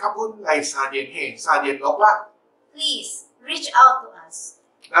讲说，甲阮来三联系、三联络啦。 Please reach out to us.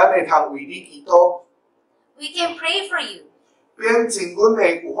 咱会通为你祈祷， We can pray for you. 并尽阮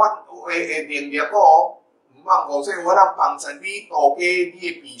的有法的能力毋茫讲说我通帮助你渡过你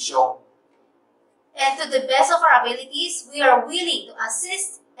的悲伤。 And to the best of our abilities, we are willing to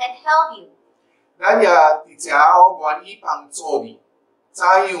assist and help you. 咱也伫遮愿意帮助你，怎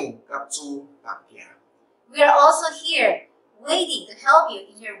样甲主同行。 We are also here, waiting to help you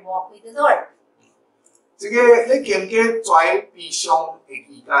in your walk with the Lord. 这个咧经过最悲伤的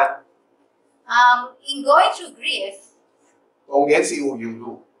期间， In going through grief, 当然是有忧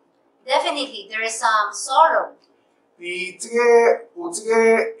虑。 definitely there is some sorrow. 伫有这个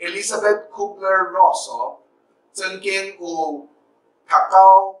Elizabeth Kubler-Ross 曾经有读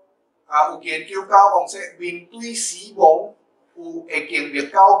到有研究到讲说，面对死亡会经历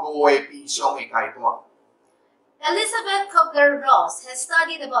到5个悲伤的阶段。 Elizabeth Kubler-Ross has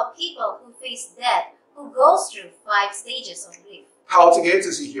studied about people who face death, who goes through 5 stages of grief. 头一个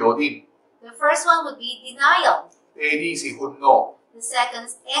就是后忍， The first one would be denial. 第二是愤怒， The second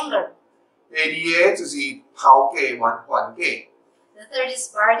is anger. 第二个就是讨价还价， The third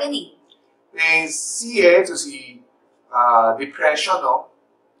is bargaining. 第四個就是depression 咯，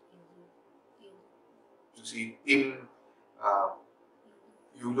就是憂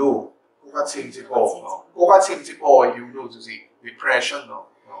慮，更加深一步哦，更加深一步嘅憂慮就是 depression 咯。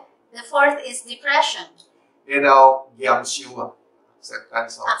 The fourth is depression. 然後嚴守啊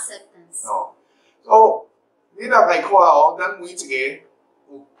，acceptance 哦。 Acceptance. 哦，所以你若來看哦，咱每一個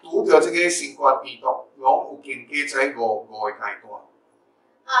有拄到這個新冠病毒，攏有經過這五個階段。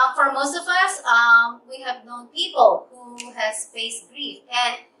For most of us, we have known people who has faced grief,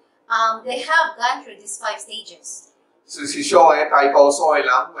 and they have gone through these 5 stages. 事實上嘅大多數嘅人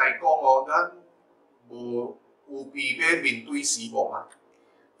來講哦，咱無有備要面對死亡啊。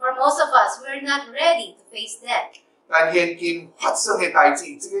 For most of us, we're not ready to face death. 但現今發生嘅代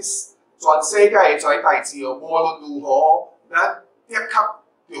志，這個全世界嘅全代志哦，無論如何，咱的確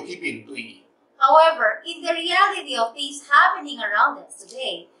要去面對。 However, in the reality of things happening around us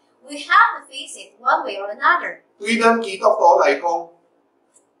today, we have to face it one way or another. 對咱基督徒來講，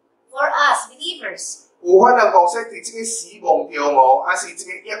 For us believers, 有法能講說，喺這個死亡中哦，還是這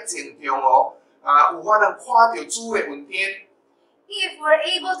個疫情中哦，有法能看到主嘅恩典。 if we're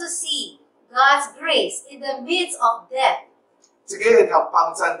able to see God's grace in the midst of death, 這個會通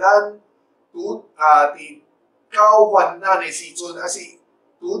幫助咱拄佇較患難嘅時陣，還是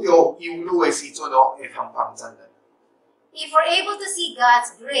拄着憂慮嘅時陣哦，會通幫助咱。 if we're able to see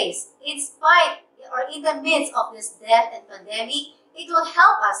God's grace in spite or in the midst of this death and pandemic, it will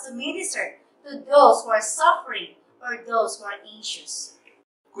help us to minister to those who are suffering or those who are anxious.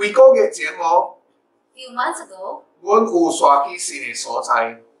 幾個月前哦， A few months ago, 阮有刷去新嘅所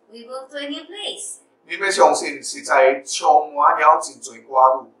在， we moved to a new place. 你要相信實在充滿了真濟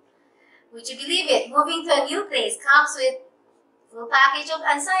掛慮。 Would you believe it? Moving to a new place comes with full package of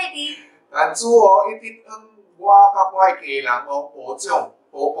anxiety. 但主哦一直向我甲我嘅家人哦保障，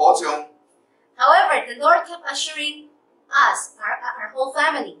 However, the Lord kept assuring us, our whole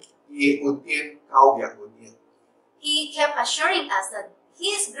family, 伊嘅恩典夠嘅恩典， He kept assuring us that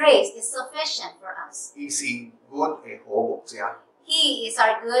His grace is sufficient for us. 伊是阮嘅好牧者。 He is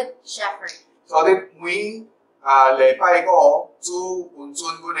our good shepherd. 所以每禮拜五，主允准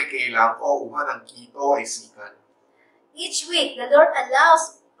阮嘅家人哦有法能祈禱嘅時間。 Each week, the Lord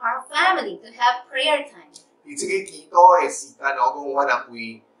allows our family to have prayer time. 喺這個祈禱嘅時間哦，阮有法能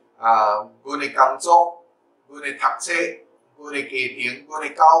為阮嘅工作、阮嘅讀冊、阮嘅家庭、阮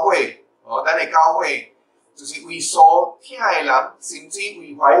嘅教會哦，咱嘅教會就是為所聽嘅人，甚至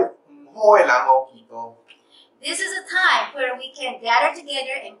為懷唔好嘅人哦祈禱。 This is a time where we can gather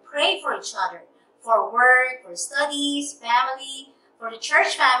together and pray for each other, for work, for studies, family, for the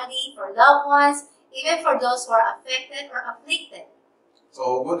church family, for loved ones, even for those who are affected or afflicted. 所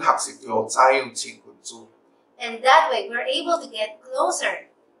以阮學習到怎樣親近主。 And that way, we're able to get closer,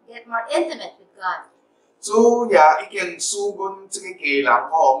 get more intimate with God. 主也已經使阮這個家人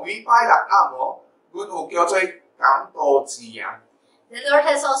哦，每拜六暗哦，阮有叫做感道之夜。 The Lord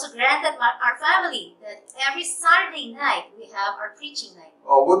has also granted our family that every Saturday night we have our preaching night.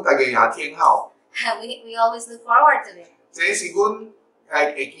 哦，阮大家也聽好， We always look forward to it. 這是阮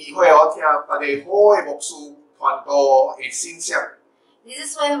嘅機會哦，聽別個好嘅牧師傳道嘅信息。 This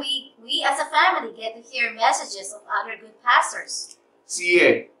is when we as a family get to hear messages of other good pastors. 是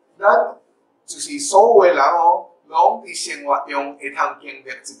嘅，咱就是所有嘅人哦，攏喺生活中會通經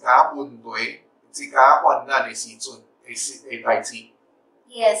歷一家問題、一家患難嘅時陣嘅代志。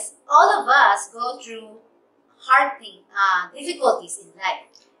 Yes, all of us go through hard difficulties in life,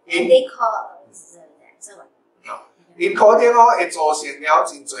 and they cause that. So, 因可能哦會造成了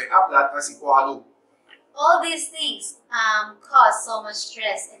真濟壓力，還是掛慮。 all these things cause so much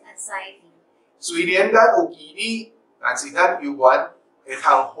stress and anxiety. 雖然咱有距離，但是咱永遠會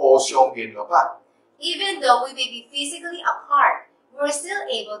通互相聯絡啊。 Even though we may be physically apart, we're still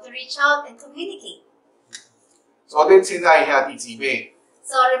able to reach out and communicate. 所以親愛兄弟姊妹，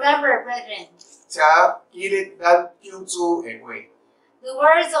 So remember, brethren, 請記得咱救主嘅話。 the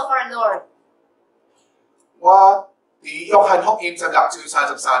words of our Lord. 我喺約翰福音16章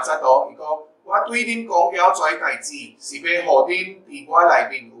33節哦，伊講：我對恁講了遮代志，是要互恁佇我內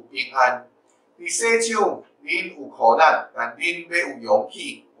面有平安。伫世上恁有苦難，但恁要有勇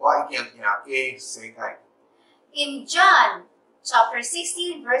氣，我已經贏過世界。 In John chapter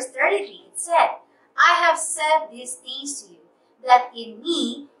 16, verse 33, it said, I have said these things to you, that in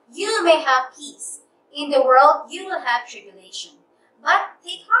me you may have peace. In the world you will have tribulation. But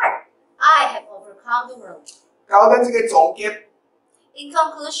take heart, I have overcome the world. 到咱這個總結， In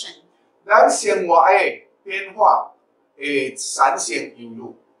conclusion, 咱生活嘅變化會產生憂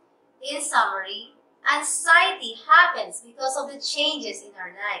慮。 in summary, Anxiety happens because of the changes in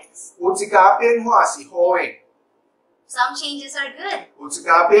our lives. 有一家变化是好的， Some changes are good, 有一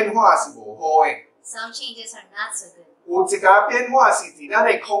家变化是无好的， some changes are not so good. 有一家变化是伫咱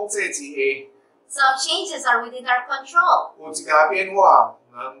的控制之下， Some changes are within our control, 有一家变化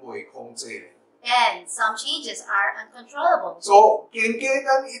咱袂控制的。 and some changes are uncontrollable. 所以，经过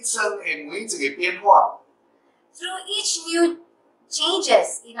咱一生的每一个变化， Through each new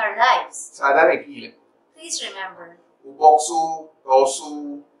changes in our lives, 才咱会记咧。 please remember, 有牧师、导师、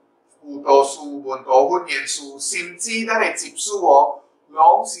辅导师、文道训练师，甚至咱的执事哦，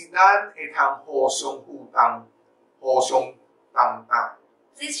拢是咱会通互相负担、互相担当。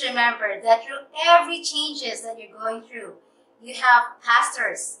 please remember that through every changes that you're going through, you have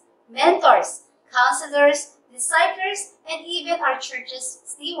pastors, mentors, counselors, disciples, and even our church's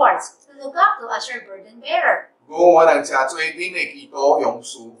stewards to look up to as your burden bearer. 我能真做恁的祈祷勇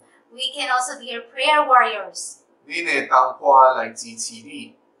士， We can also be your prayer warriors. 恁的同伴来支持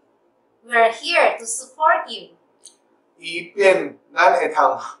你， We're here to support you, 以便咱会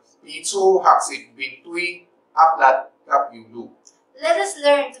通彼此学习面对压力甲忧虑。 let us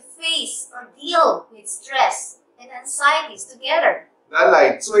learn to face or deal with stress and anxieties together. 咱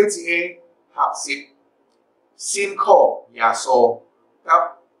来做一个学习辛苦耶稣，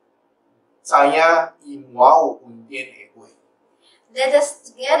甲知影伊满有恩典的话。 Let us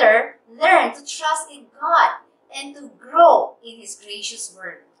together learn to trust in God and to grow in His gracious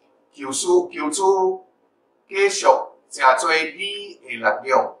word. 求主继续成做你的力量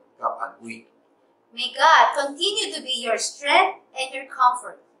甲安慰。 May God continue to be your strength and your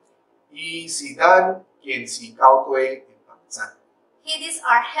comfort. 伊是咱坚持到底的帮助。 He is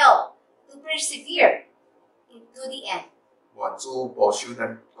our help to persevere into the end. 愿主保守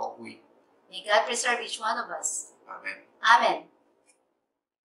咱各位。 May God preserve each one of us. 阿门。 Amen.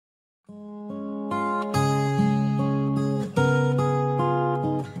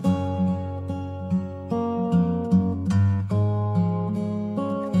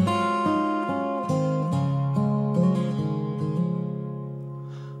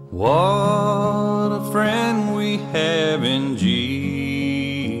 What a friend we have in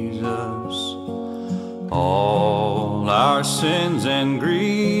Jesus. All our sins and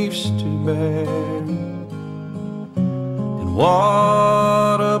griefs to bear. And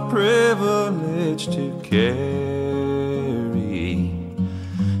what a privilege to carry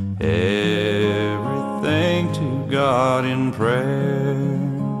everything to God in prayer.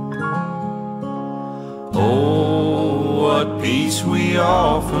 Oh, what peace we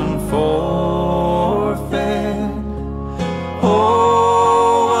often forfeit.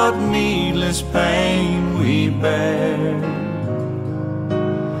 Oh, what needless pain we bear.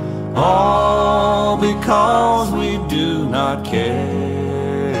 All because we do not carry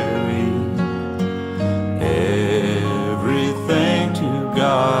everything to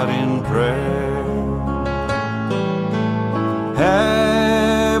God in prayer.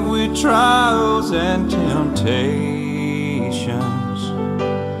 Have we trials and temptations?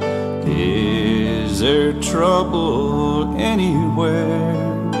 Is there trouble anywhere?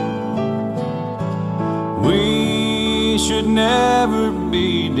 We should never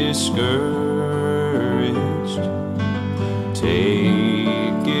be discouraged.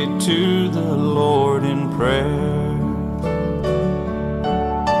 Take it to the Lord in prayer.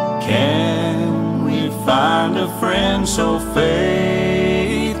 Can we find a friend so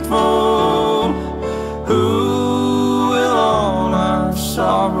faithful, who will all our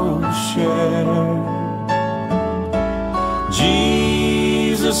sorrows share?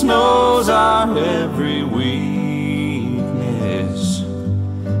 Jesus knows our every weakness.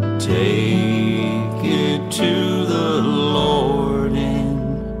 Take it to the Lord in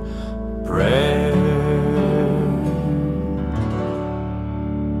prayer.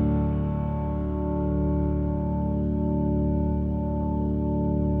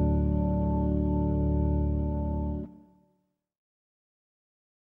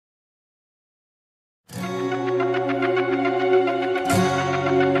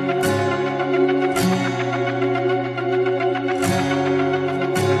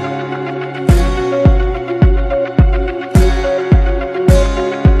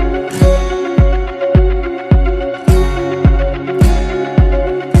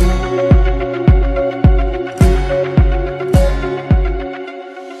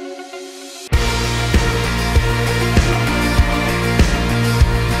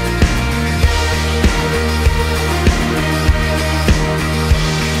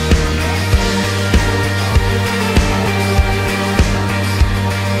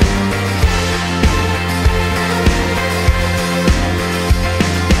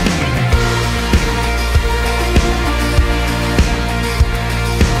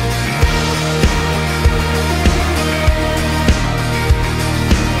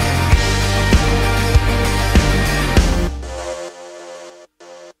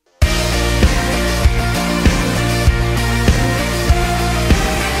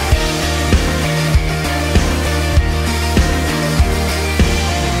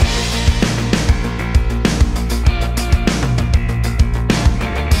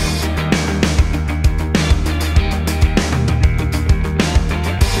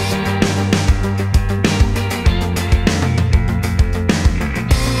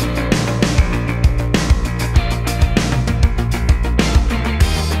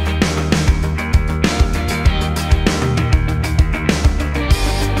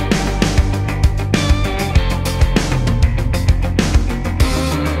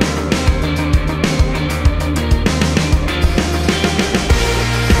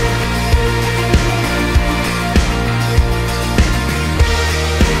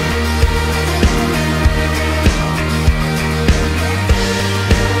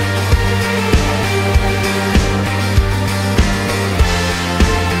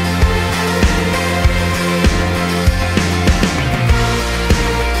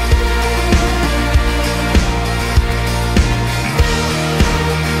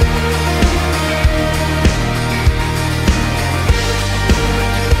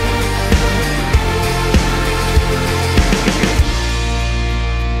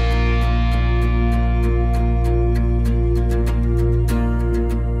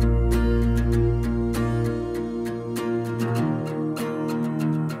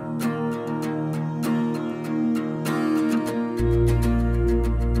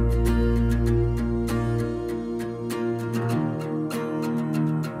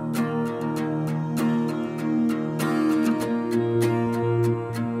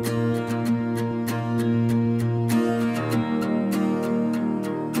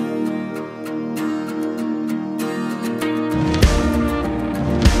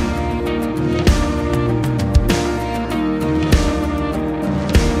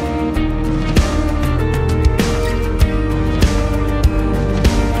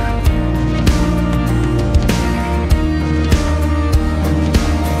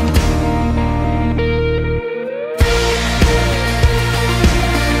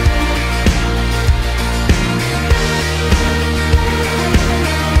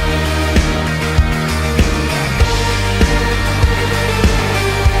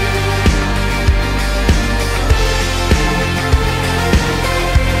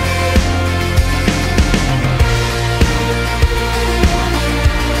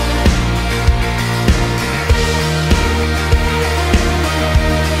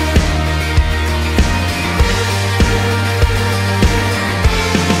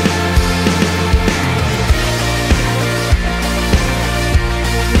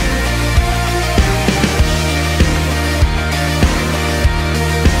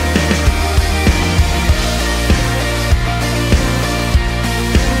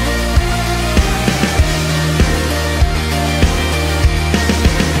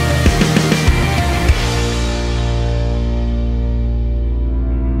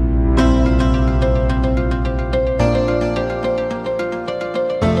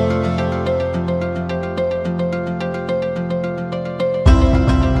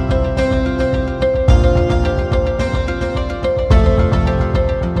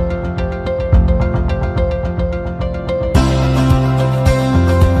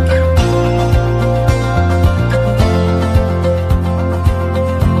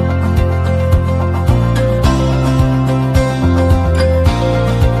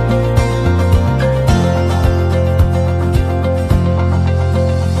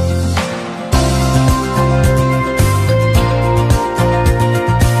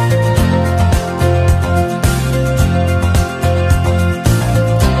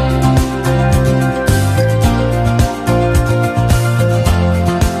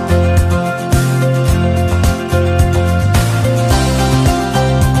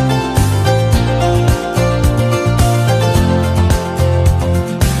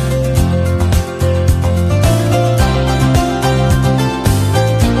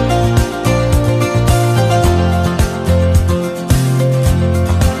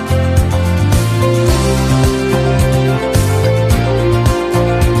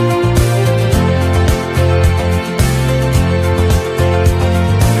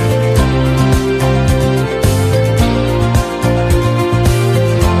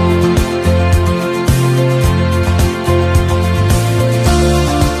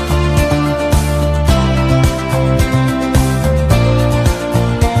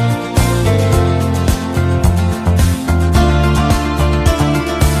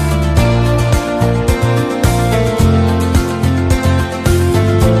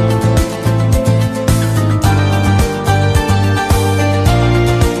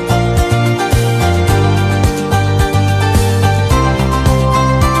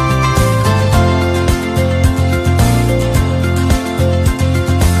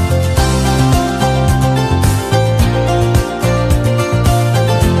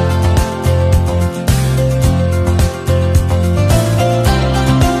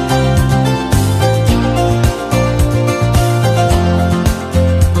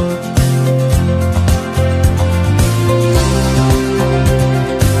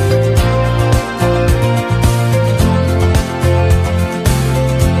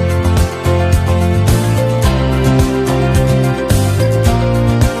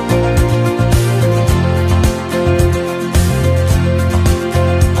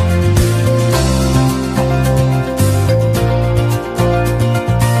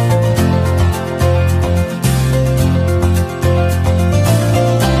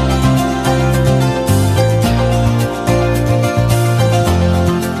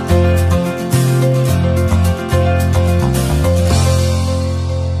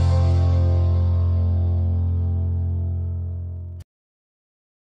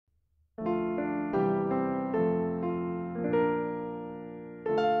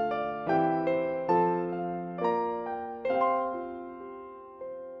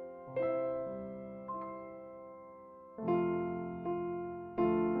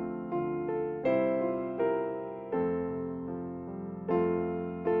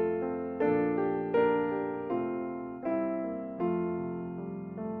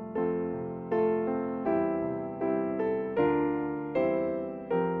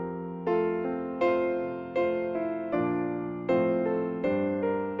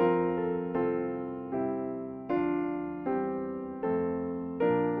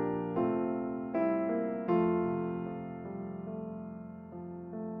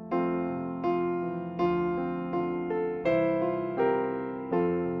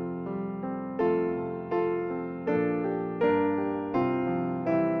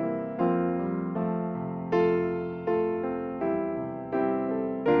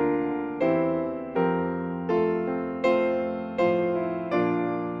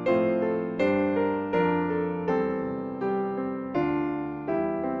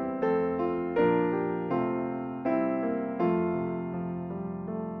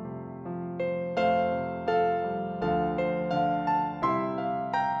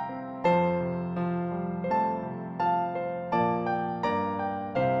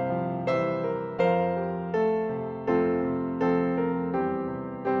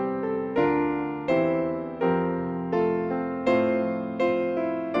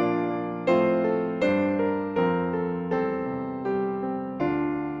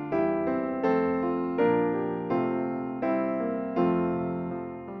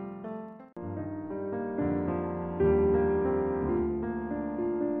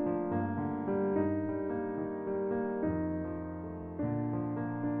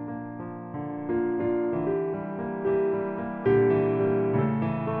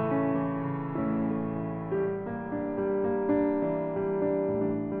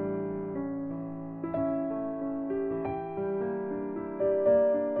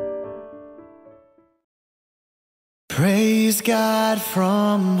 Praise God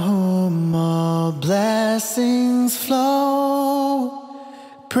from whom all blessings flow.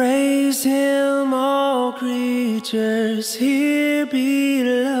 Praise Him, all creatures here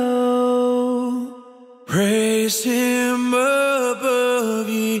below. Praise Him above,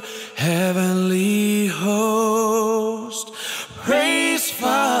 ye heavenly host. Praise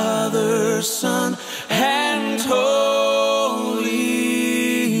Father, Son, and Holy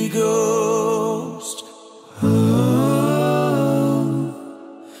Ghost.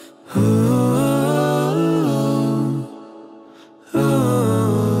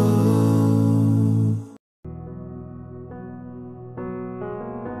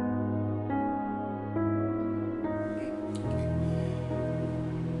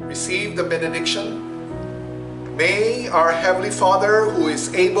 Receive the benediction. May our Heavenly Father, who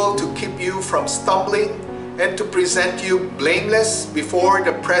is able to keep you from stumbling and to present you blameless before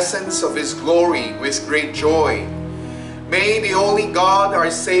the presence of His glory with great joy, may the only God, our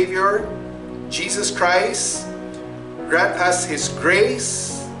Savior, Jesus Christ, grant us His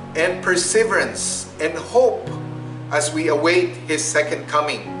grace and perseverance and hope as we await His second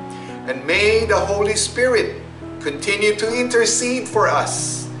coming. And may the Holy Spirit continue to intercede for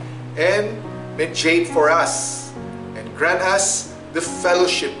us and mediate for us, and grant us the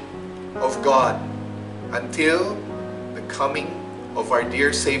fellowship of God until the coming of our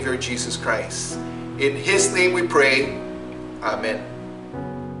dear Savior Jesus Christ. In His name we pray. Amen.